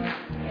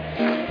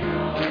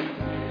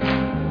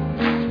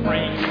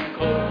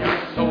 Sprinkle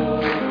your soul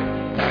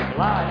with the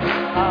blood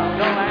of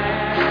the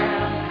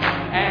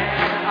Lamb,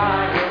 and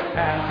I will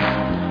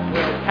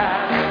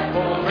pass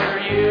over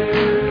you.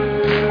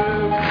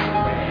 When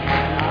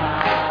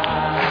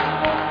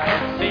I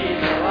see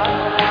the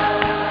light,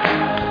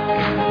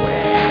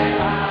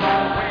 when I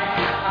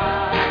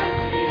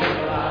see the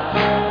light,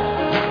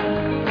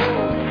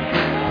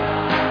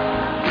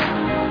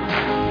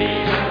 see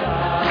the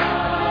light,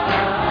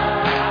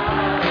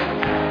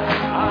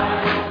 I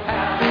will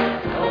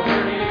pass over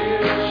you.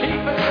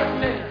 Cheap as the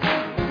sin,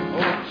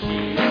 oh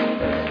cheap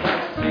as the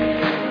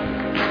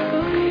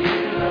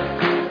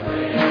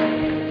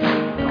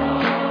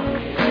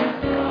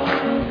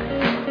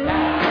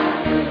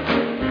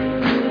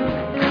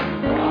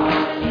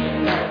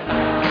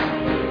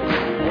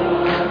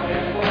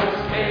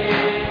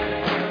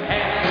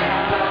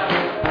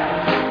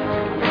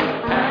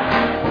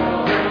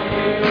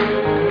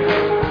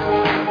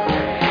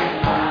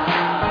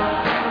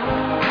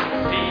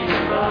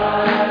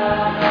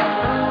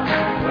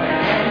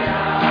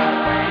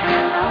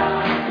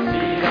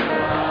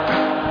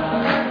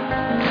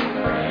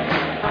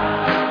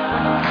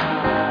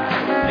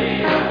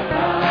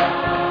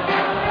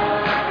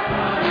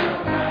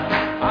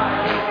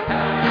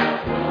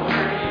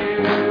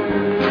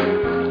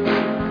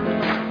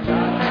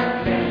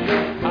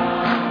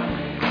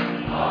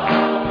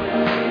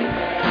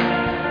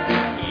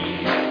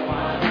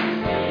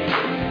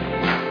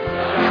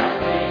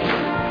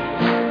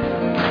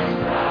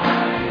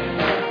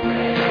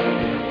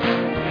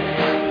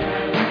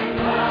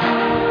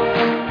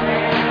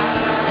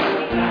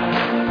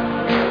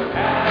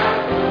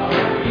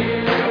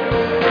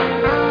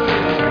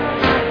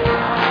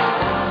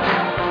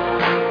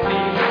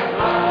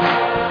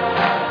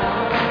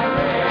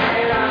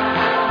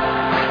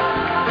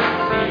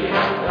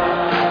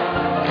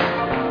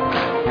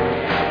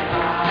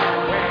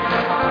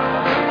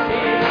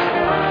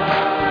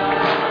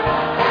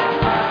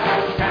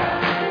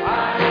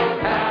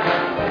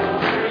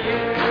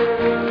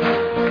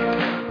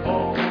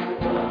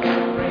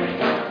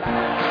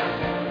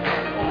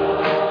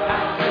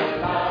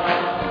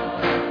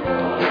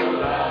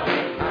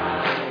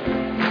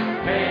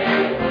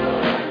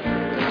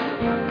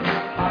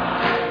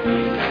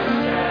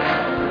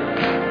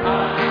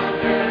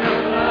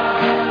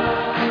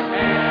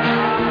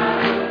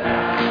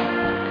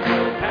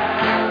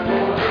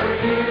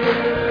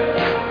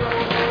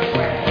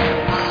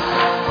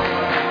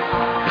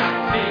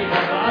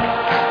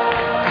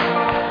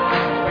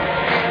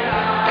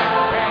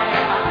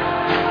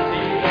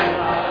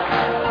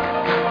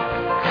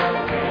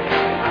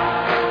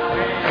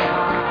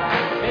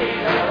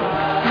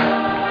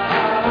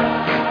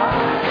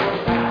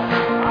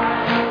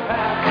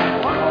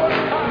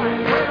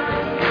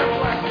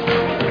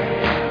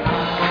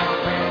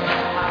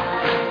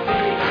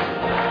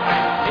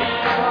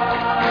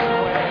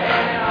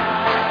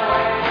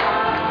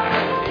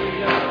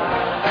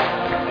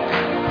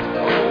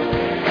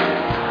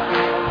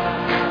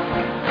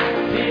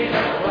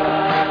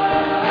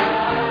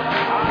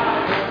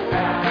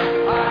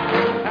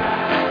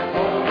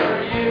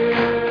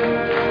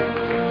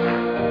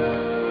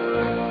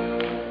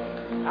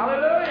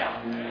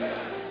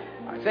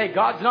Say,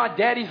 God's not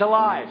dead, He's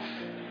alive.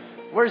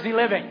 Where's He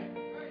living?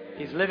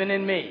 He's living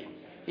in me.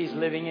 He's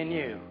living in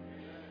you.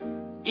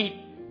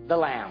 Eat the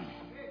lamb.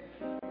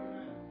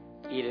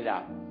 Eat it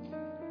up.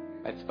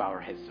 Let's bow our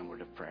heads in a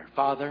word of prayer.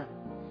 Father,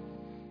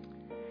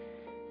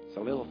 it's a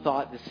little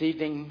thought this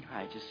evening.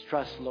 I just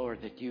trust,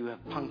 Lord, that you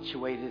have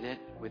punctuated it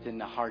within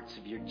the hearts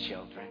of your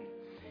children.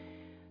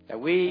 That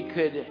we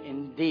could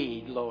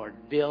indeed, Lord,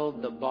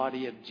 build the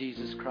body of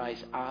Jesus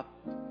Christ up.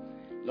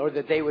 Lord,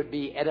 that they would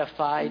be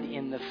edified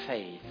in the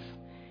faith.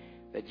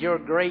 That your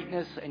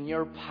greatness and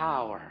your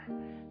power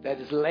that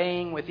is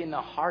laying within the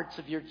hearts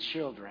of your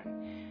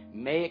children,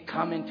 may it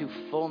come into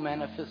full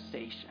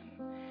manifestation.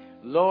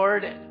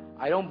 Lord,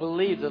 I don't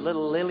believe the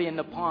little lily in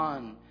the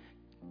pond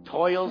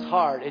toils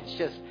hard. It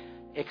just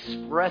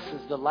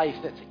expresses the life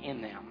that's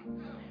in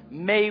them.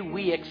 May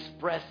we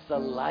express the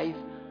life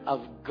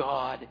of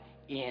God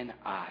in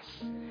us.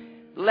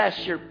 Bless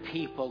your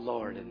people,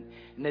 Lord,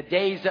 in the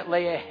days that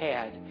lay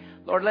ahead.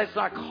 Lord, let's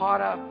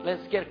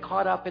get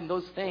caught up in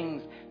those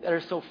things that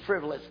are so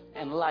frivolous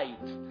and light.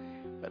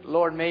 But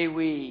Lord, may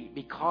we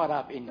be caught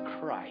up in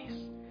Christ.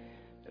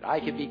 That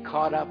I could be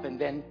caught up and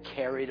then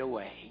carried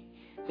away.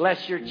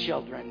 Bless your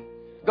children.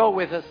 Go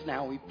with us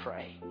now, we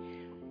pray.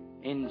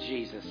 In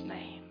Jesus'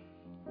 name,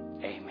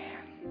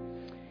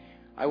 amen.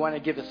 I want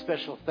to give a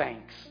special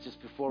thanks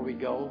just before we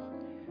go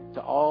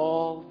to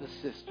all the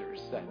sisters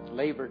that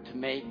labored to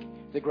make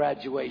the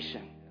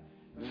graduation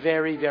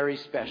very, very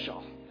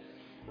special.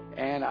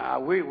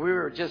 And we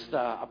were just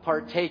a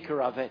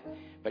partaker of it.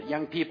 But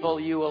young people,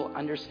 you will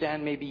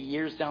understand maybe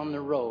years down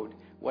the road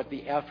what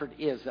the effort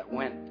is that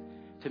went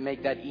to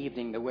make that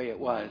evening the way it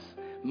was.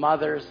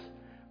 Mothers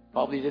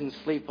probably didn't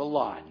sleep a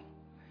lot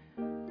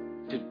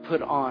to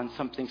put on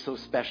something so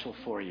special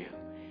for you.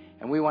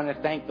 And we want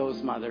to thank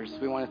those mothers.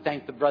 We want to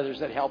thank the brothers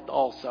that helped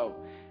also.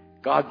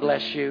 God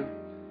bless you.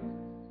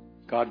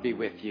 God be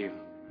with you.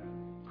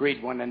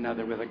 Greet one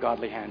another with a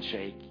godly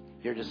handshake.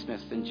 You're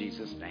dismissed in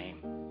Jesus' name.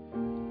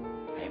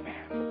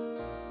 Amen.